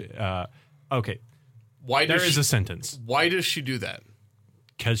there. Okay, Why there does is she, a sentence. Why does she do that?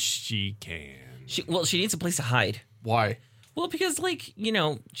 Because she can. She needs a place to hide. Why Well, because like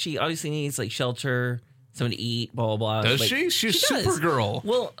she obviously needs like shelter, something to eat, blah blah blah. does Like, she? She's does. Supergirl.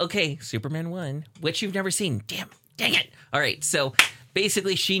 Well, okay, Superman 1, which you've never seen. Dang it. All right, so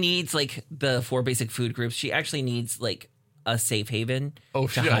basically she needs like the 4 basic food groups. She actually needs like a safe haven Oh,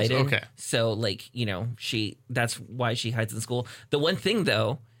 to she does. hide in. Okay. So like, that's why she hides in school. The one thing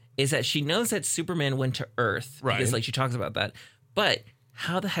though is that she knows that Superman went to Earth. Right. Because like she talks about that. But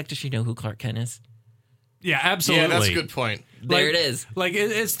how the heck does she know who Clark Kent is? Yeah, absolutely. Yeah, that's a good point. There it is. Like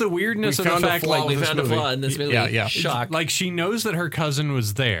it's the weirdness We of the found a fact, flaw like with We this found a movie. flaw in this movie. Yeah. Shock. Like she knows that her cousin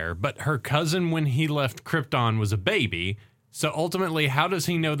was there, but her cousin, when he left Krypton, was a baby. So ultimately, how does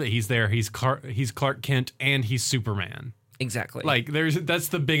he know that he's there? He's Clark Kent and he's Superman. Exactly. Like that's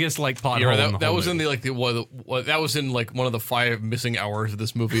the biggest like plot Yeah, hole. in the that whole was in movie. that was in like one of the 5 missing hours of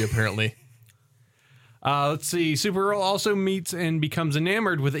this movie. Apparently, Let's see. Supergirl also meets and becomes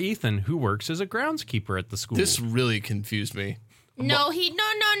enamored with Ethan, who works as a groundskeeper at the school. this really confused me. No.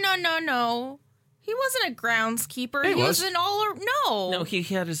 He wasn't a groundskeeper. He was was. an no, he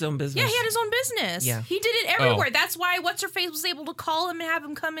had his own business. Yeah, he had his own business. Yeah. He did it everywhere. That's why What's Her Face was able to call him and have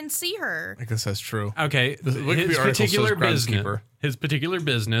him come and see her. I guess that's true. Okay, Wikipedia his article particular says business. groundskeeper. His particular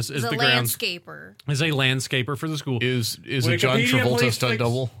business is He's a the grounds landscaper. is a landscaper for the school. Is a John Wikipedia, Travolta please stunt fix-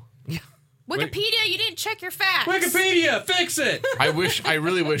 double? Wikipedia, you didn't check your facts. Wikipedia, fix it. I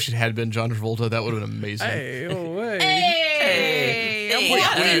really wish it had been John Travolta. That would have been amazing. Hey, oh, hey. Hey, I'm Hey,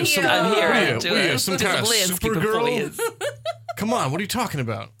 walking I'm here. I'm here. What are you, to, what are you, some do kind of landscaping for Supergirl? you. Come on, what are you talking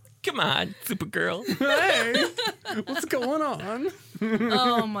about? Come on, Supergirl. Hey, what's going on?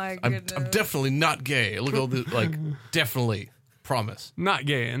 Oh my I'm goodness. definitely not gay. Look at all this, like, definitely. Promise. Not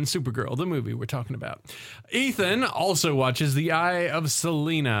gay and Supergirl, the movie we're talking about. Ethan also watches The Eye of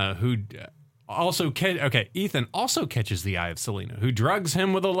Selena, who Ethan also catches the eye of Selena, who drugs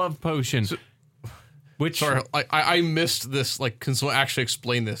him with a love potion. Which Sorry, I missed this. Like, can someone actually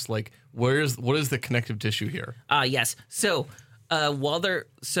explain this? Like, what is the connective tissue here? Yes. So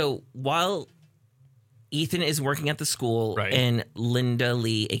while Ethan is working at the school, Right. and Linda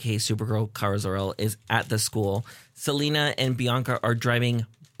Lee, aka Supergirl Kara Zor-El, is at the school, Selena and Bianca are driving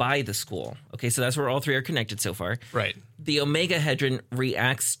by the school. Okay, so that's where all 3 are connected so far. Right. The Omegahedron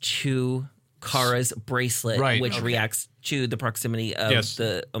reacts to Kara's bracelet, Right, which okay. reacts to the proximity of Yes.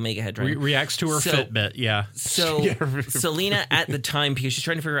 the Omegahedron. reacts to her So- Fitbit, yeah. So Yeah. Selena at the time, because she's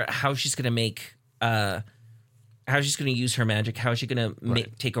trying to figure out how she's going to make, how she's going to use her magic, how is she going to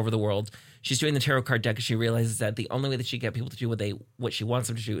take over the world. She's doing the tarot card deck, and she realizes that the only way that she can get people to do what she wants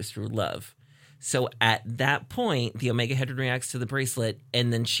them to do is through love. So at that point, the Omega Hedron reacts to the bracelet,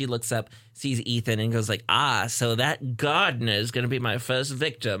 and then she looks up, sees Ethan, and goes like, so that gardener is going to be my first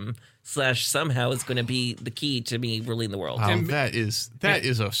victim. / somehow it's going to be the key to me ruling the world. Wow, that is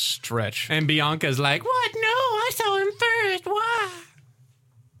a stretch. And Bianca's like, what? No, I saw him first. Why?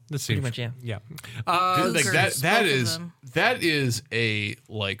 That's Pretty much, yeah. Yeah. Like Cougars, that both of is them. that is a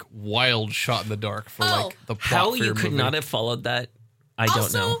like wild shot in the dark for like the plot How for you your could movie. not have followed that, I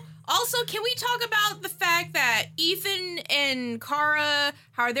don't know. Also, can we talk about the fact that Ethan and Kara,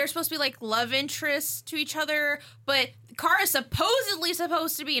 how they're supposed to be like love interests to each other, but Kara's supposedly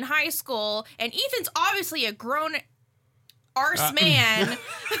supposed to be in high school, and Ethan's obviously a grown arse man.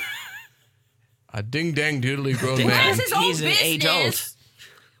 A ding dang doodly grown Ding man. Has his own He's an adult. business.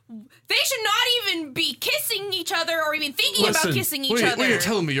 They should not even be kissing each other or even thinking about Listen, kissing each Wait, other. you're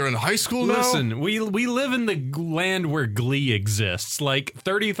telling me you're in high school now? Listen, we live in the land where Glee exists. Like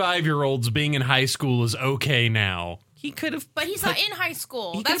 35-year-olds being in high school is okay now. He could have. But he's not in high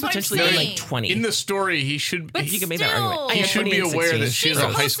school. He could That's have what I'm potentially been saying. like 20. In the story, he should But You can still, make that argument. he should 20 be and aware 16. that she's she's a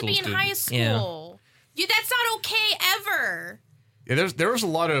high supposed to school be in student. high school. Yeah, that's not okay ever. Yeah, there was a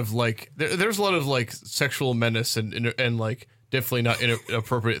lot of like there's a lot of like sexual menace and like definitely not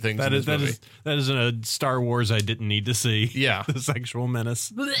inappropriate things in this movie. That is a Star Wars I didn't need to see. Yeah. The sexual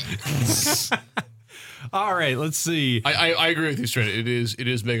menace. All right, let's see. I agree with you, Strand. It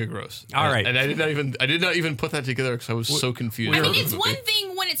is mega gross. All right. and I did not even put that together because I was so confused. I mean, about it's the one movie.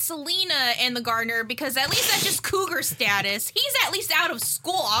 thing when it's Selena and the gardener because at least that's just cougar status. He's at least out of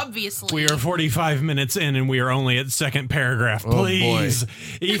school, obviously. We are 45 minutes in and we are only at second paragraph. Please.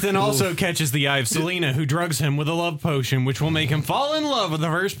 Ethan also catches the eye of Selena, who drugs him with a love potion, which will make him fall in love with the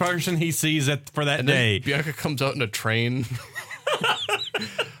first person he sees for that And day. then Bianca comes out in a train.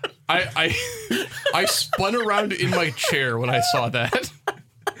 I spun around in my chair when I saw that.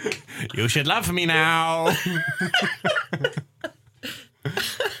 You should love me now.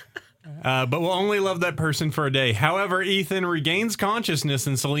 But we'll only love that person for a day. However, Ethan regains consciousness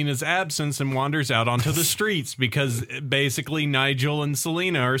in Selena's absence and wanders out onto the streets because basically Nigel and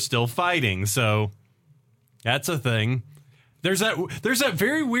Selena are still fighting. So that's a thing. There's that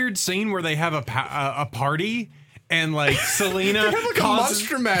very weird scene where they have a party. And like Selena They have like a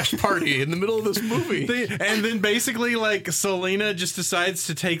Monster Mash party in the middle of this movie. and then basically like Selena just decides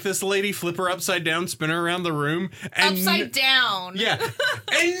to take this lady, flip her upside down, spin her around the room, and upside down. Yeah,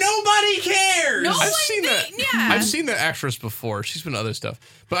 and nobody cares. No I've one seen that. yeah. I've seen that actress before. She's been in other stuff,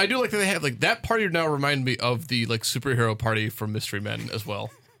 but I do like that they have like that party. Now remind me of the like superhero party from Mystery Men as well,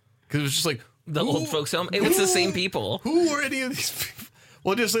 because it was just like The old folks home. It was the same people. Who were any of these people?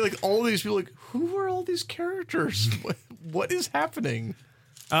 Well, just like all these people, like who were all these characters? What is happening?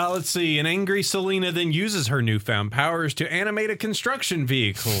 Let's see. An angry Selena then uses her newfound powers to animate a construction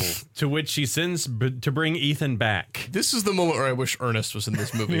vehicle, to which she sends to bring Ethan back. This is the moment where I wish Ernest was in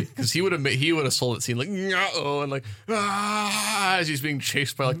this movie because he would have sold it scene like oh and like as he's being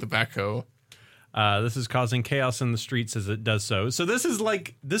chased by like the backhoe. This is causing chaos in the streets as it does so. So this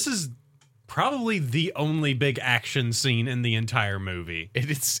is probably the only big action scene in the entire movie.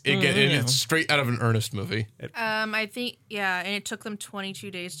 It's straight out of an Ernest movie. I think and it took them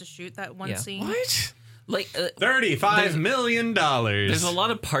 22 days to shoot that one Yeah. scene. What? Like $35 million. there's a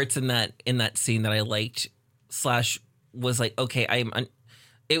lot of parts in that scene that I liked / was like, okay,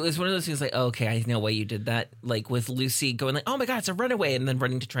 it was one of those things like, oh, okay, I know why you did that. Like with Lucy going like, oh my God, it's a runaway, and then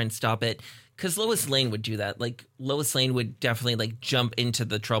running to try and stop it. Because Lois Lane would do that. Like Lois Lane would definitely like jump into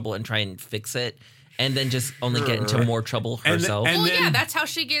the trouble and try and fix it, and then just only get into more trouble herself. and Well, then- that's how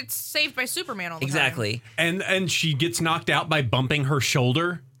she gets saved by Superman all the time. Exactly. And she gets knocked out by bumping her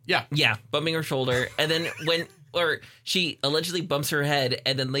shoulder. Yeah. Yeah, bumping her shoulder, and then she allegedly bumps her head,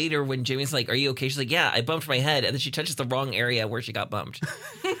 and then later when Jamie's like, "Are you okay?" She's like, "Yeah, I bumped my head," and then she touches the wrong area where she got bumped.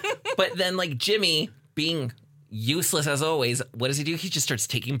 But then like Jimmy being useless as always, what does he do? He just starts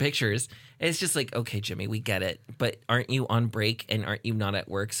taking pictures. And it's just like, okay, Jimmy, we get it, but aren't you on break and aren't you not at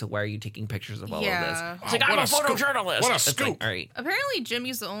work? So why are you taking pictures of all Yeah. of this? It's like, Oh, I'm what a a scoop. photojournalist. What a It's like, scoop. all right. Apparently,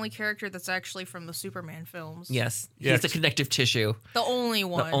 Jimmy's the only character that's actually from the Superman films. Yes, Yeah, he's the connective tissue, The only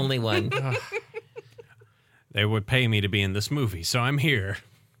one. the only one. They would pay me to be in this movie, so I'm here.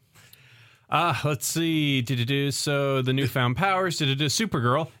 Let's see. So the newfound powers.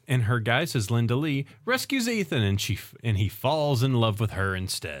 Supergirl, in her guise as Linda Lee, rescues Ethan, and he falls in love with her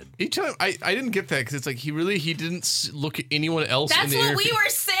instead. Each time I didn't get that because it's like he didn't look at anyone else. That's in the what interview. we were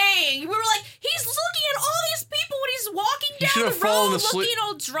saying. We were like, he's looking at all these people when he's walking He should down have the fallen road, asleep. looking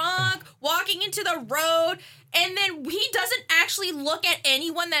all drunk, walking into the road. and then he doesn't actually look at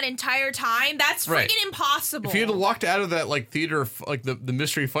anyone that entire time. That's freaking Right. impossible. If he had walked out of that like theater, like the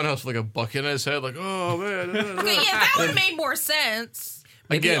mystery funhouse with like a bucket in his head, like, oh man. Okay, yeah, that would have made more sense.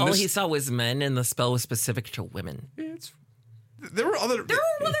 Maybe Again, all this- he saw was men, and the spell was specific to women. There were other. There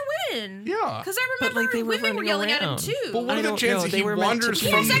were other women. Yeah. Because I remember like, they were women were yelling running at him around. too. But what are the don't chances know, they he were meant to wanders be.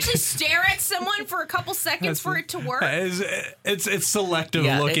 you from? guys actually stare at someone for a couple seconds for it to work. It's selective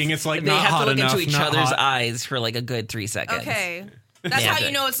looking. It's like they not have hot to look enough. into each not other's hot. eyes for like a good 3 seconds. Okay. That's how you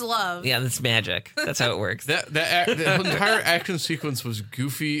Magic. know it's love. Yeah, that's magic. That's how it works. The entire action sequence was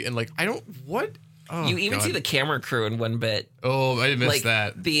goofy and like I don't what. Oh, You even God. see the camera crew in one bit. Oh, I missed Like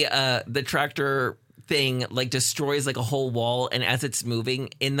that. the tractor thing like destroys like a whole wall, and as it's moving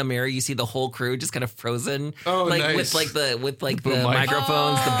in the mirror, you see the whole crew just kind of frozen. Oh, like nice. with the boom mic.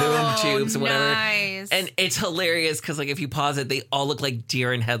 microphones, the boom Oh, tubes, whatever. nice. And it's hilarious because like if you pause it, they all look like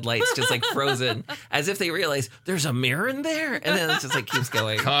deer in headlights, just like frozen, as if they realize there's a mirror in there, and then it just like keeps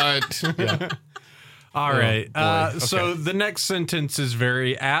going. Cut. Yeah. All right. boy. So Okay. the next sentence is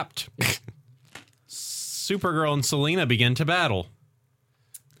very apt. Supergirl and Selena begin to battle.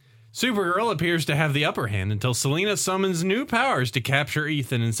 Supergirl appears to have the upper hand until Selena summons new powers to capture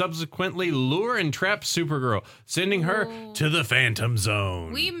Ethan and subsequently lure and trap Supergirl, sending her to the Phantom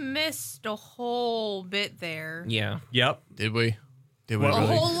Zone. We missed a whole bit there. Yeah. Yep. Did we? Did we Well, A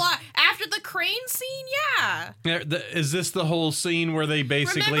really? whole lot. After the crane scene, yeah. Is this the whole scene where they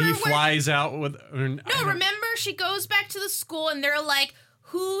basically Remember he where- flies out with? No, remember she goes back to the school and they're like,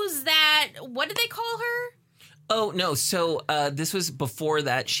 who's that? What did they call her? Oh no! So this was before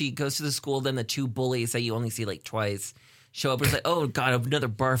that. She goes to the school. Then the 2 bullies that you only see like twice show up. And it's like, oh god, another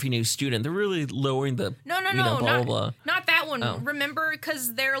barfy new student. They're really lowering the No, you know, blah, not, blah, blah. not that one. Oh. Remember,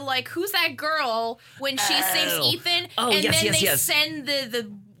 because they're like, who's that girl when she saves Ethan? Oh, and yes, then yes, they yes. send it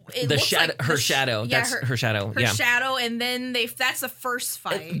The looks shadow, like her the shadow. yeah, That's her shadow. Her Yeah. shadow, and then that's the first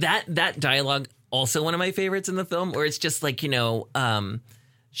fight. That dialogue also one of my favorites in the film, where it's just like, you know,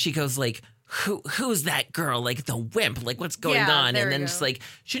 she goes like, who's that girl? Like the wimp, like what's going Yeah, on? there And we then go. it's like,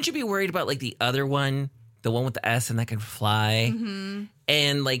 shouldn't you be worried about like the other one, the one with the S and that can fly? Mm-hmm.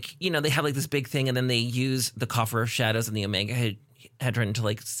 And like, you know, they have like this big thing, and then they use the Coffer of Shadows and the Omega Hedron to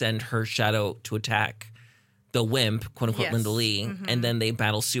like send her shadow to attack the wimp, quote unquote, Yes. Linda Lee, and then they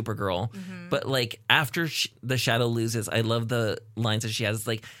battle Supergirl. But like after the shadow loses, I love the lines that she has.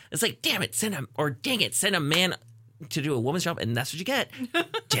 It's like, damn it, dang it, send a man to do a woman's job, and that's what you get.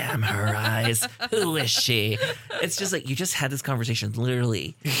 Damn her eyes. Who is she? It's just like you just had this conversation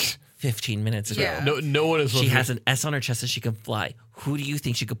literally 15 minutes ago. Yeah. No one is She listening. has an S on her chest and she can fly. Who do you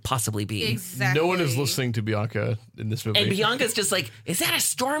think she could possibly be? Exactly. No one is listening to Bianca in this movie. And Bianca's just like, is that a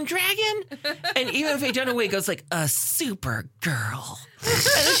storm dragon? And even Faye Dunaway goes like, a super girl. And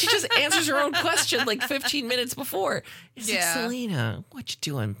then she just answers her own question like 15 minutes before. It's like, Yeah. Selena, what you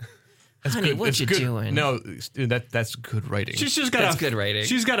doing? That's Honey, good. what It's you good. doing? No, that's good writing. She's just got That's good writing.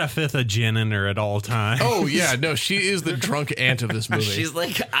 She's got a 5th of gin in her at all times. Oh yeah, no, she is the drunk aunt of this movie. She's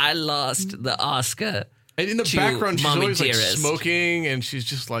like, I lost the Oscar. and in the to background, she's Mommy always like Dearest. smoking, and she's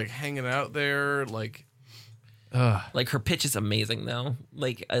just like hanging out there, like. Like her pitch is amazing though.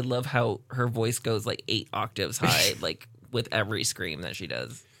 Like I love how her voice goes like 8 octaves high, like with every scream that she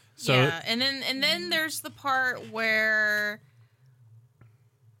does. So yeah, and then there's the part where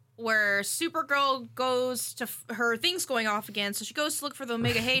Supergirl goes to her thing's going off again, so she goes to look for the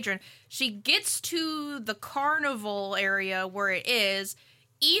Omega Hadron. She gets to the carnival area where it is.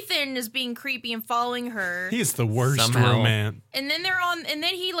 Ethan is being creepy and following her. he's the worst Somehow. romance. And then and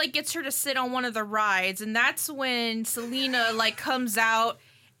then he like gets her to sit on one of the rides, and that's when Selena like comes out,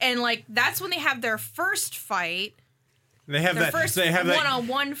 and like that's when they have their first fight, They have their that. first They have that.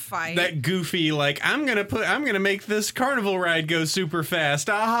 one-on-one fight. That goofy, like, I'm gonna make this carnival ride go super fast.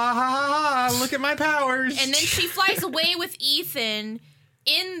 Ah ha ha ha ha! Look at my powers. and then she flies away with Ethan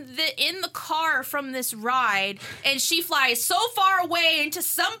in the car from this ride, and she flies so far away into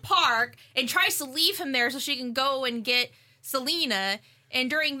some park and tries to leave him there so she can go and get Selena. And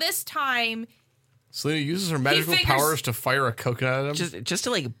during this time, Selena uses her magical figures- powers to fire a coconut at him. Just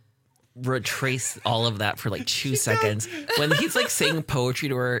to like retrace all of that for like 2 seconds. When he's like saying poetry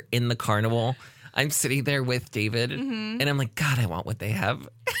to her in the carnival, I'm sitting there with David and I'm like, God, I want what they have.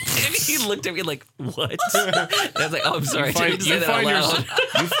 And he looked at me like, what? And I was like, oh, I'm sorry. I didn't say that out loud.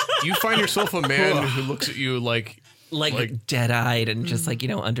 you find yourself a man who looks at you like Like dead-eyed and just like, you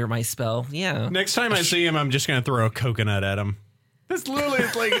know, under my spell. Yeah. Next time I see him, I'm just gonna throw a coconut at him. that's literally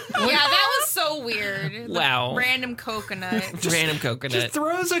it's like yeah, that was so so weird. Wow. Random coconut. Random coconut. Just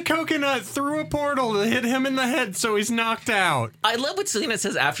throws a coconut through a portal to hit him in the head so he's knocked out. I love what Selena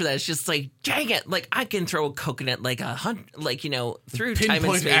says after that. It's just like, dang it! Like I can throw a coconut like through time and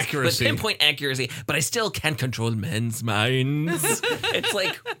Pinpoint space accuracy. with pinpoint accuracy, but I still can't control men's minds. It's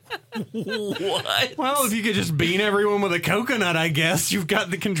like, what? Well, if you could just bean everyone with a coconut, I guess you've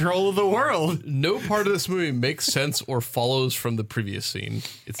got the control of the world. No part of this movie makes sense or follows from the previous scene.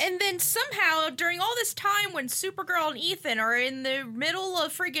 And then somehow, during all this time when Supergirl and Ethan are in the middle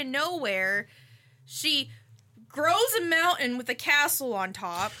of friggin' nowhere, she grows a mountain with a castle on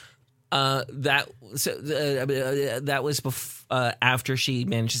top. That was after she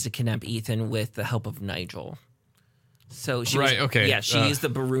manages to kidnap Ethan with the help of Nigel. So she Right, okay. Yeah, she used the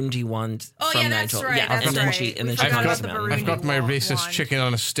Burundi wand Oh, from yeah, that's Nigel. right, Yeah, that's and then right. she We climbs forgot about the the mountain. Burundi I've got my wand. racist chicken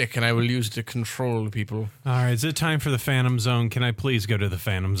on a stick, and I will use it to control people. All right, is it time for the Phantom Zone? Can I please go to the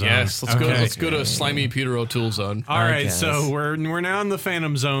Phantom Zone? Yes, let's go. Okay. Let's go to slimy Peter O'Toole zone. All right, guess. so we're now in the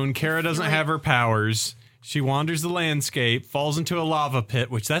Phantom Zone. Kara doesn't have her powers. She wanders the landscape, falls into a lava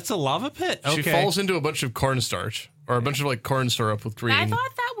pit, which that's a lava pit. Okay. She falls into a bunch of cornstarch or a bunch of like corn syrup with green. I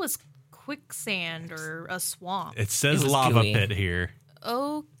thought that was quicksand or a swamp. It says It was lava gooey. pit here.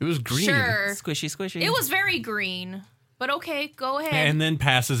 Oh, It was green. sure. Squishy. It was very green. But okay, go ahead. And then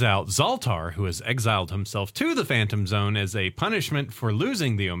passes out. Zoltar, who has exiled himself to the Phantom Zone as a punishment for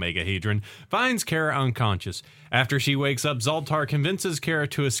losing the Omegahedron, finds Kara unconscious. After she wakes up, Zoltar convinces Kara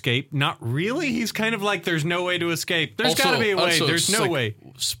to escape. Not really. He's kind of like, there's no way to escape. There's got to be a way. also, There's it's no like, way.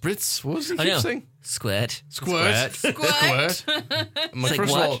 Spritz? What was he I know. saying? Squid. Squirt. Squirt. I'm like, like,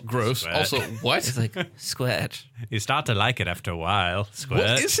 first what? of all, gross. Squirt. Also, what? It's like, squid. You start to like it after a while. Squirt.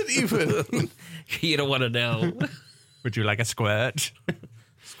 What is it even? You don't want to know. Would you like a squirt?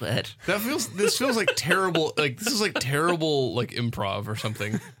 Squid. This feels like terrible. Like this is like terrible like improv or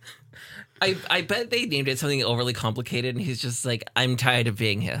something. I bet they named it something overly complicated, and he's just like, I'm tired of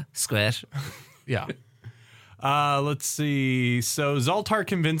being here. Squid. Yeah. Let's see. So Zoltar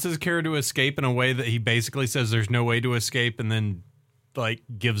convinces Kara to escape in a way that he basically says there's no way to escape, and then like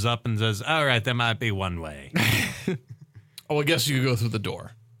gives up and says, all right, there might be one way. Oh, I guess you could go through the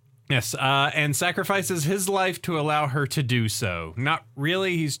door. Yes, and sacrifices his life to allow her to do so. Not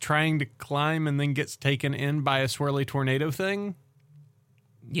really. He's trying to climb and then gets taken in by a swirly tornado thing.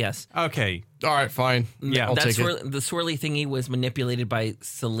 Yes. Okay. All right, fine. Yeah, I'll take it. The swirly thingy was manipulated by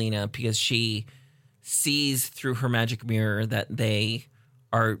Selena because she sees through her magic mirror that they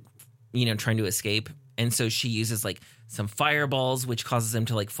are, trying to escape. And so she uses like some fireballs, which causes him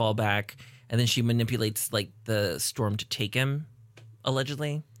to like fall back. And then she manipulates like the storm to take him,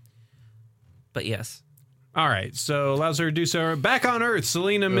 allegedly. But yes. All right, so allows her to do so. Back on Earth,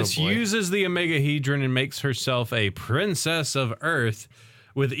 Selena misuses the Omegahedron and makes herself a princess of Earth,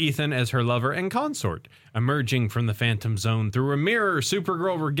 with Ethan as her lover and consort. Emerging from the Phantom Zone through a mirror,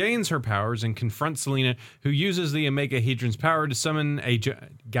 Supergirl regains her powers and confronts Selena, who uses the Omegahedron's power to summon a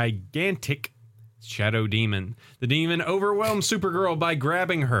gigantic shadow demon. The demon overwhelms Supergirl by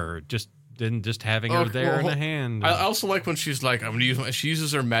grabbing her, just having her there in a hand. I also like when she's like, I'm gonna use she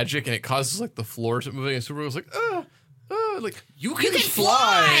uses her magic and it causes like the floor to move and Supergirl's like, like you can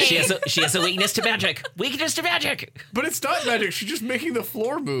fly. She has a weakness to magic. Weakness to magic. But it's not magic. She's just making the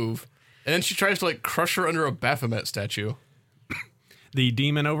floor move. And then she tries to like crush her under a Baphomet statue. The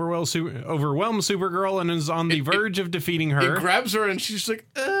demon overwhelms Supergirl and is on the verge of defeating her. It grabs her and she's like,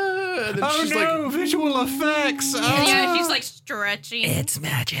 and then she's no, visual effects. Yeah, she's like stretching. It's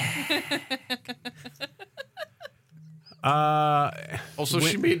magic. Also,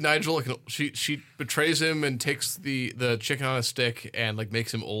 she made Nigel like she betrays him and takes the chicken on a stick and like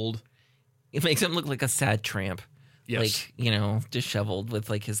makes him old. It makes him look like a sad tramp. Yes. Like, disheveled with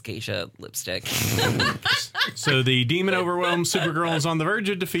like his geisha lipstick. So the demon overwhelms Supergirl, is on the verge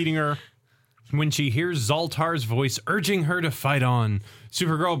of defeating her when she hears Zoltar's voice urging her to fight on.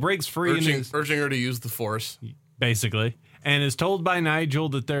 Supergirl breaks free urging her to use the force. basically, and is told by Nigel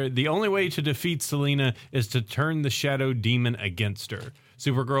that the only way to defeat Selena is to turn the shadow demon against her.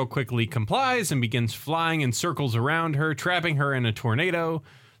 Supergirl quickly complies and begins flying in circles around her, trapping her in a tornado.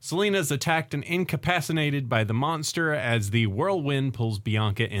 Selena is attacked and incapacitated by the monster as the whirlwind pulls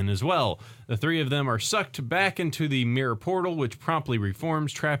Bianca in as well. The three of them are sucked back into the mirror portal, which promptly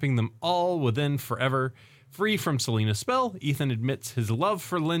reforms, trapping them all within forever. Free from Selena's spell, Ethan admits his love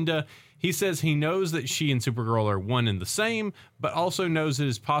for Linda. He says he knows that she and Supergirl are one and the same, but also knows it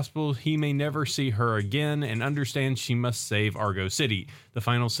is possible he may never see her again and understands she must save Argo City. The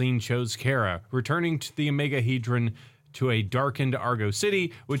final scene shows Kara returning to the Omegahedron to a darkened Argo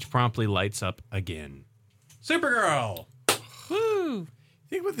City, which promptly lights up again. Supergirl! The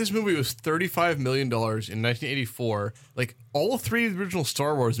Think about this movie was $35 million in 1984. Like, all three of the original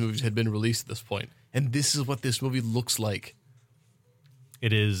Star Wars movies had been released at this point, and this is what this movie looks like.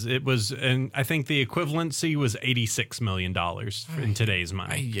 It is. It was, and I think the equivalency was $86 million in today's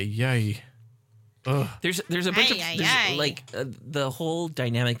money. Ay. Ugh. There's a bunch the whole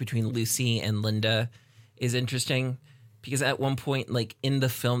dynamic between Lucy and Linda is interesting because at one point, like in the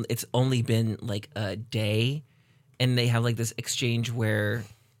film, it's only been like a day, and they have like this exchange where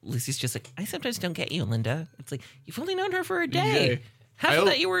Lucy's just like, "I sometimes don't get you, Linda." It's like you've only known her for a day. Yeah. Half of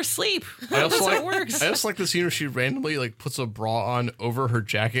that you were asleep. That's how it works. I also like the scene where she randomly like puts a bra on over her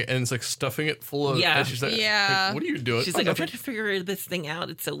jacket and it's like stuffing it full of. Yeah. And she's like, what are you doing? She's like, I'm trying to figure this thing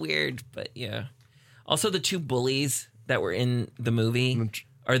out. It's so weird, but yeah. Also, the two bullies that were in the movie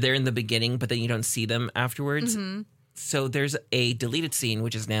are there in the beginning, but then you don't see them afterwards. Mm-hmm. So there's a deleted scene,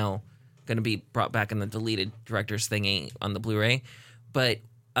 which is now going to be brought back in the deleted director's thingy on the Blu-ray. But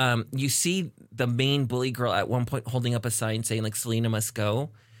you see the main bully girl at one point holding up a sign saying, like, Selena must go.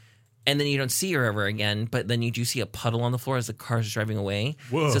 And then you don't see her ever again, but then you do see a puddle on the floor as the car's driving away.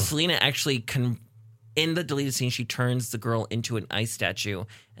 Whoa. So Selena actually in the deleted scene, she turns the girl into an ice statue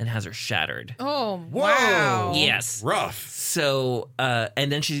and has her shattered. Oh, wow. Yes. Rough. So,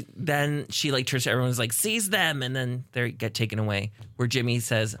 and then she like turns to everyone and is like, seize them, and then they get taken away. Where Jimmy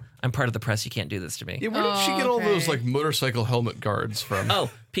says, I'm part of the press, you can't do this to me. Yeah, where did she get all those like motorcycle helmet guards from?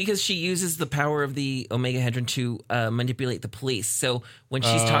 Oh, because she uses the power of the Omega Hedron to manipulate the police. So when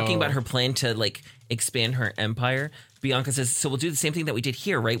she's talking about her plan to like expand her empire, Bianca says, so we'll do the same thing that we did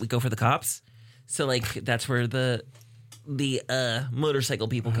here, right? We go for the cops. So like that's where the motorcycle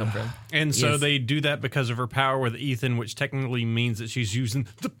people come from. And so Yes. they do that because of her power with Ethan, which technically means that she's using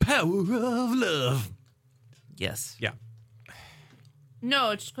the power of love. Yes. Yeah.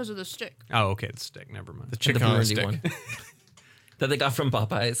 No, it's because of the stick. Oh, okay. The stick. Never mind. The The chicken on a Burundi stick. one. That they got from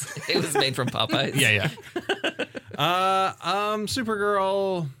Popeyes. It was made from Popeyes. Yeah.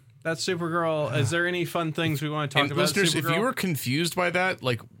 Supergirl. That's Supergirl. Is there any fun things we want to talk And about? listeners, if Supergirl? you were confused by that,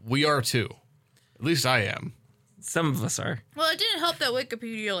 like we are too. At least I am. Some of us are. Well, it didn't help that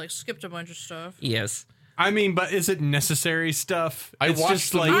Wikipedia like skipped a bunch of stuff. Yes. I mean, but is it necessary stuff? I It's watched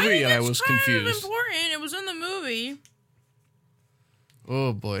just the like, movie and I It's was kind confused. of important. It was in the movie.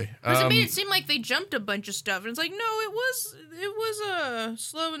 Oh boy. Because it made it seem like they jumped a bunch of stuff, and it's like, no, it was a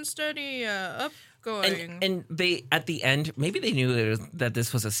slow and steady upgoing. And they at the end, maybe they knew that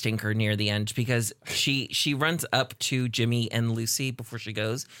this was a stinker near the end because she runs up to Jimmy and Lucy before she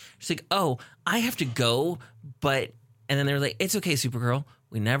goes. She's like, "Oh, I have to go," and then they're like, "It's okay, Supergirl.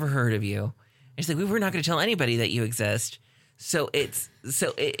 We never heard of you." And she's like, "We were not going to tell anybody that you exist." So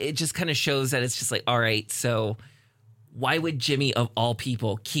it just kind of shows that it's just like, all right, so why would Jimmy of all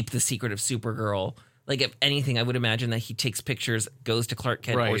people keep the secret of Supergirl? Like, if anything, I would imagine that he takes pictures, goes to Clark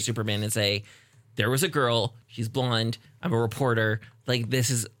Kent or Right. Superman and say, there was a girl, she's blonde, I'm a reporter, like, this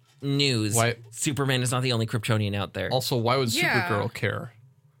is news. Why- Superman is not the only Kryptonian out there. Also, why would Yeah. Supergirl care?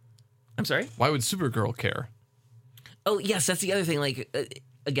 I'm sorry? Why would Supergirl care? Oh, yes, that's the other thing. Like,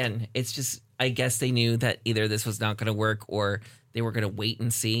 again, it's just, I guess they knew that either this was not going to work or they were going to wait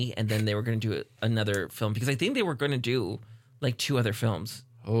and see, and then they were going to do another film. Because I think they were going to do, like, 2 other films.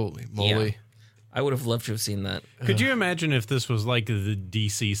 Holy moly. Yeah. I would have loved to have seen that. could you imagine if this was like the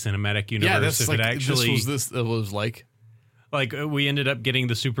DC cinematic universe? Yeah, that's if like it actually this was like. like we ended up getting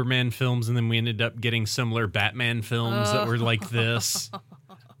the Superman films, and then we ended up getting similar Batman films that were like this.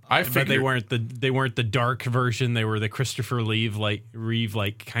 I But figured they weren't the dark version. They were the Christopher Reeve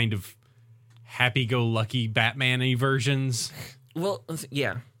like kind of happy-go-lucky Batman-y versions. Well,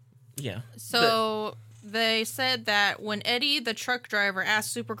 yeah. So they said that when Eddie, the truck driver,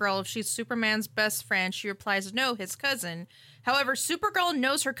 asked Supergirl if she's Superman's best friend, she replies, no, his cousin. However, Supergirl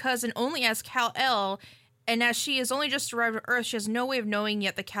knows her cousin only as Kal-El, and as she has only just arrived on Earth, she has no way of knowing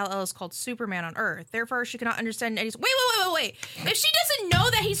yet that Kal-El is called Superman on Earth. Therefore, she cannot understand Eddie's... Wait. If she doesn't know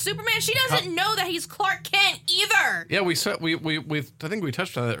that he's Superman, she doesn't know that he's Clark Kent either. Yeah, we I think we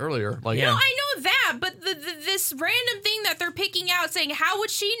touched on that earlier. Like, Yeah. No, I know that, but this random thing that they're picking out, saying, how would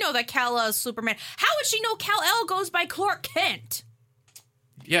she know that Kal-El is Superman? How would she know Kal-El goes by Clark Kent?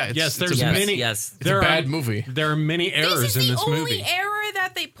 yeah, it's, Yes, it's there's a, many. yes. It's a bad movie. There are many errors in This is this the only movie. error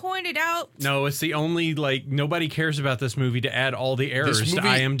that they pointed out. No, it's the only nobody cares about this movie to add all the errors This to movie-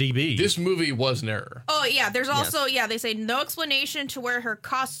 IMDb. This movie was an error. Oh, yeah, there's also, they say no explanation to where her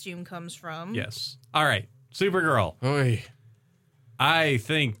costume comes from. Yes. All right, Supergirl. Oy. I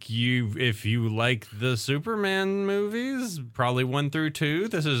think if you like the Superman movies, probably 1 through 2.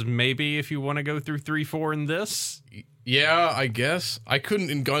 This is maybe if you want to go through 3, 4, and this. Yeah, I guess. I couldn't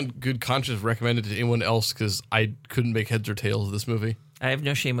in good conscience recommend it to anyone else because I couldn't make heads or tails of this movie. I have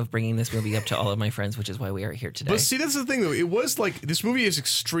no shame of bringing this movie up to all of my friends, which is why we are here today. But see, that's the thing, though. It was like this movie is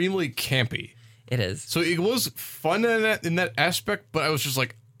extremely campy. It is. So it was fun in that aspect, but I was just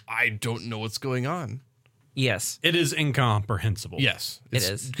like, I don't know what's going on. Yes. It is incomprehensible. Yes, It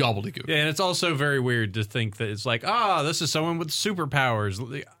is. gobbledygook. Yeah, and it's also very weird to think that it's like, this is someone with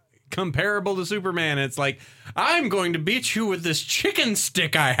superpowers comparable to Superman. It's like, I'm going to beat you with this chicken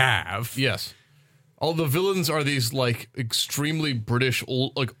stick I have. Yes. All the villains are these like extremely British,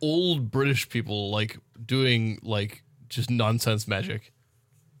 old British people, like doing like just nonsense magic.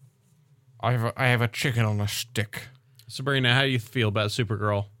 I have a chicken on a stick. Sabrina, how do you feel about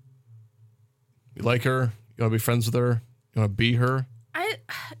Supergirl? You like her? You want to be friends with her? You want to be her?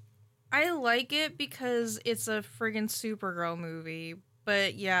 I like it because it's a friggin' Supergirl movie.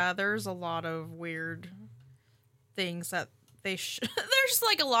 But yeah, there's a lot of weird things that there's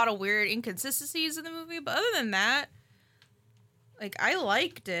like a lot of weird inconsistencies in the movie. But other than that, like, I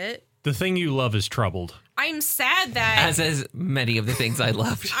liked it. The thing you love is troubled. I'm sad that As many of the things I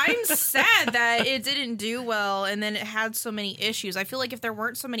loved. I'm sad that it didn't do well and then it had so many issues. I feel like if there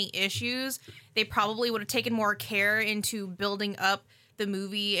weren't so many issues, they probably would have taken more care into building up the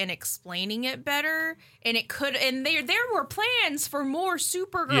movie and explaining it better. And there were plans for more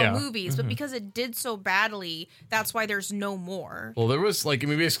Supergirl movies, but because it did so badly, that's why there's no more. Well, there was like, I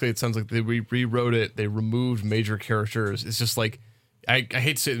mean, basically it sounds like they rewrote it. They removed major characters. It's just like, I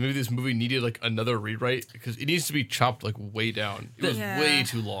hate to say it, maybe this movie needed like another rewrite because it needs to be chopped like way down. It was way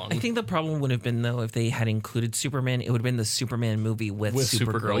too long. I think the problem would have been, though, if they had included Superman, it would have been the Superman movie with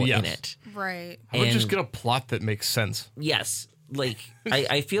Supergirl in it. Right. I would just get a plot that makes sense. Yes. Like,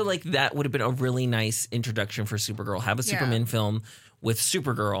 I feel like that would have been a really nice introduction for Supergirl. Have a Superman film with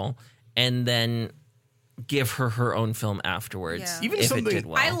Supergirl and then give her her own film afterwards. Yeah. Even if something it did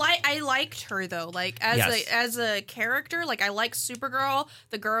well. I liked her though. Like as a character, like I like Supergirl.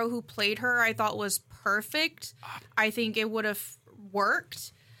 The girl who played her I thought was perfect. I think it would have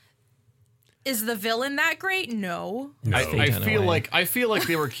worked. Is the villain that great? No. I feel like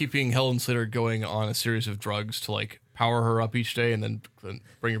they were keeping Helen Slater going on a series of drugs to like power her up each day and then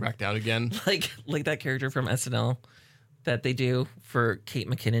bring her back down again. like that character from SNL that they do for Kate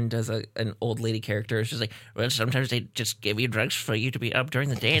McKinnon does an old lady character. She's like, well, sometimes they just give you drugs for you to be up during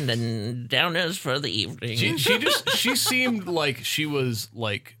the day and then down is for the evening. She seemed like she was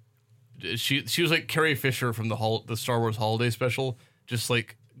like Carrie Fisher from the Star Wars Holiday Special, just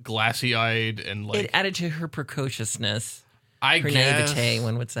like glassy eyed and like it added to her precociousness. Her naivete,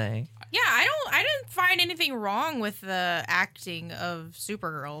 one would say. Yeah, I didn't find anything wrong with the acting of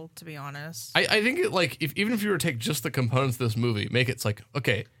Supergirl, to be honest. I think it like even if you were to take just the components of this movie, make it's like,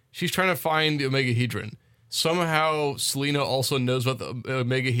 okay, she's trying to find the Omegahedron. Somehow Selena also knows about the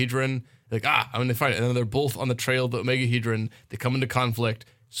Omegahedron. Like, I'm gonna find it. And then they're both on the trail of the Omegahedron. They come into conflict.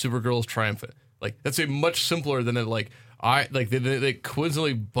 Supergirl's triumphant. Like, that's a much simpler than they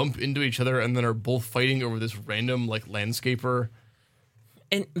coincidentally bump into each other and then are both fighting over this random like landscaper.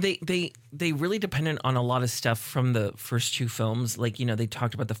 And they really depended on a lot of stuff from the first two films. Like, you know, they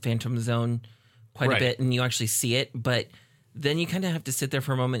talked about the Phantom Zone quite a bit, and you actually see it. But then you kind of have to sit there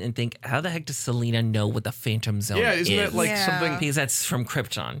for a moment and think, how the heck does Selena know what the Phantom Zone is? Yeah, isn't that like something? Because that's from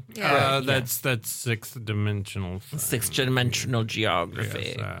Krypton. Yeah. That's sixth dimensional. Sixth dimensional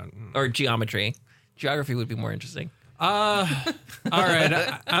geography. Yes, or geometry. Geography would be more interesting. All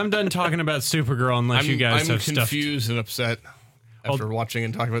right, I'm done talking about Supergirl unless you guys have stuff. I'm confused and upset after watching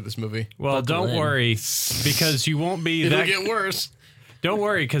and talking about this movie. Well, Buckle don't in. worry, because you won't be It'll that. get worse. Don't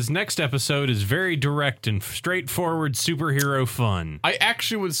worry, because next episode is very direct and straightforward superhero fun. I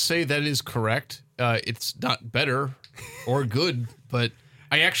actually would say that is correct. It's not better or good, but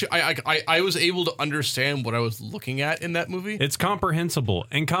I was able to understand what I was looking at in that movie. It's comprehensible,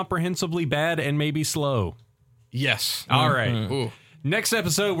 incomprehensibly bad, and maybe slow. Yes. All right. Ooh. Next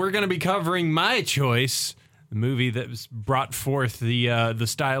episode, we're going to be covering my choice, the movie that was brought forth the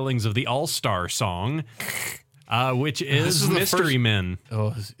stylings of the All-Star song, which is Mystery Men.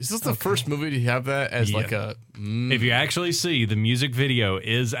 Oh, is this the first movie to have that as like a? If you actually see, the music video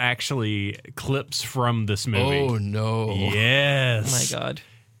is actually clips from this movie. Oh no! Yes. Oh my god.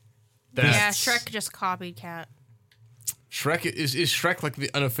 Shrek just copied Cat. Shrek is Shrek like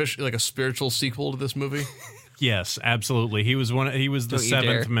the unofficial, like a spiritual sequel to this movie? Yes, absolutely. He was the Don't you dare.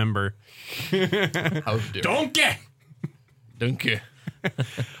 seventh member. How dare Donkey. Donkey.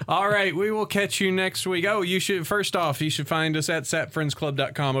 All right, we will catch you next week. Oh, you should find us at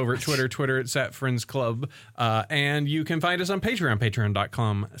satfriendsclub.com, over at Twitter at satfriendsclub. And you can find us on Patreon,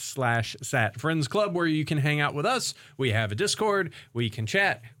 patreon.com/satfriendsclub, where you can hang out with us. We have a Discord. We can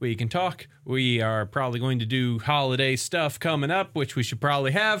chat. We can talk. We are probably going to do holiday stuff coming up, which we should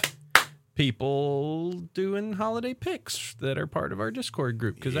probably have people doing holiday picks that are part of our Discord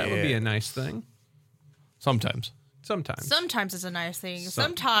group, because that would be a nice thing. Sometimes Sometimes it's a nice thing.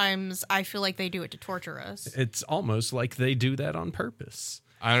 Sometimes I feel like they do it to torture us. It's almost like they do that on purpose.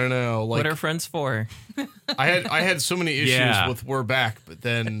 I don't know. Like, What are friends for? I had so many issues with We're Back, but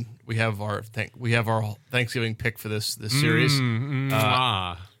then we have our Thanksgiving pick for this series.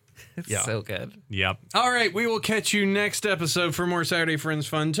 It's so good. Yep. All right, we will catch you next episode for more Saturday Friends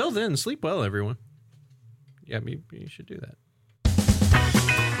fun. Till then, sleep well, everyone. Yeah, maybe you should do that.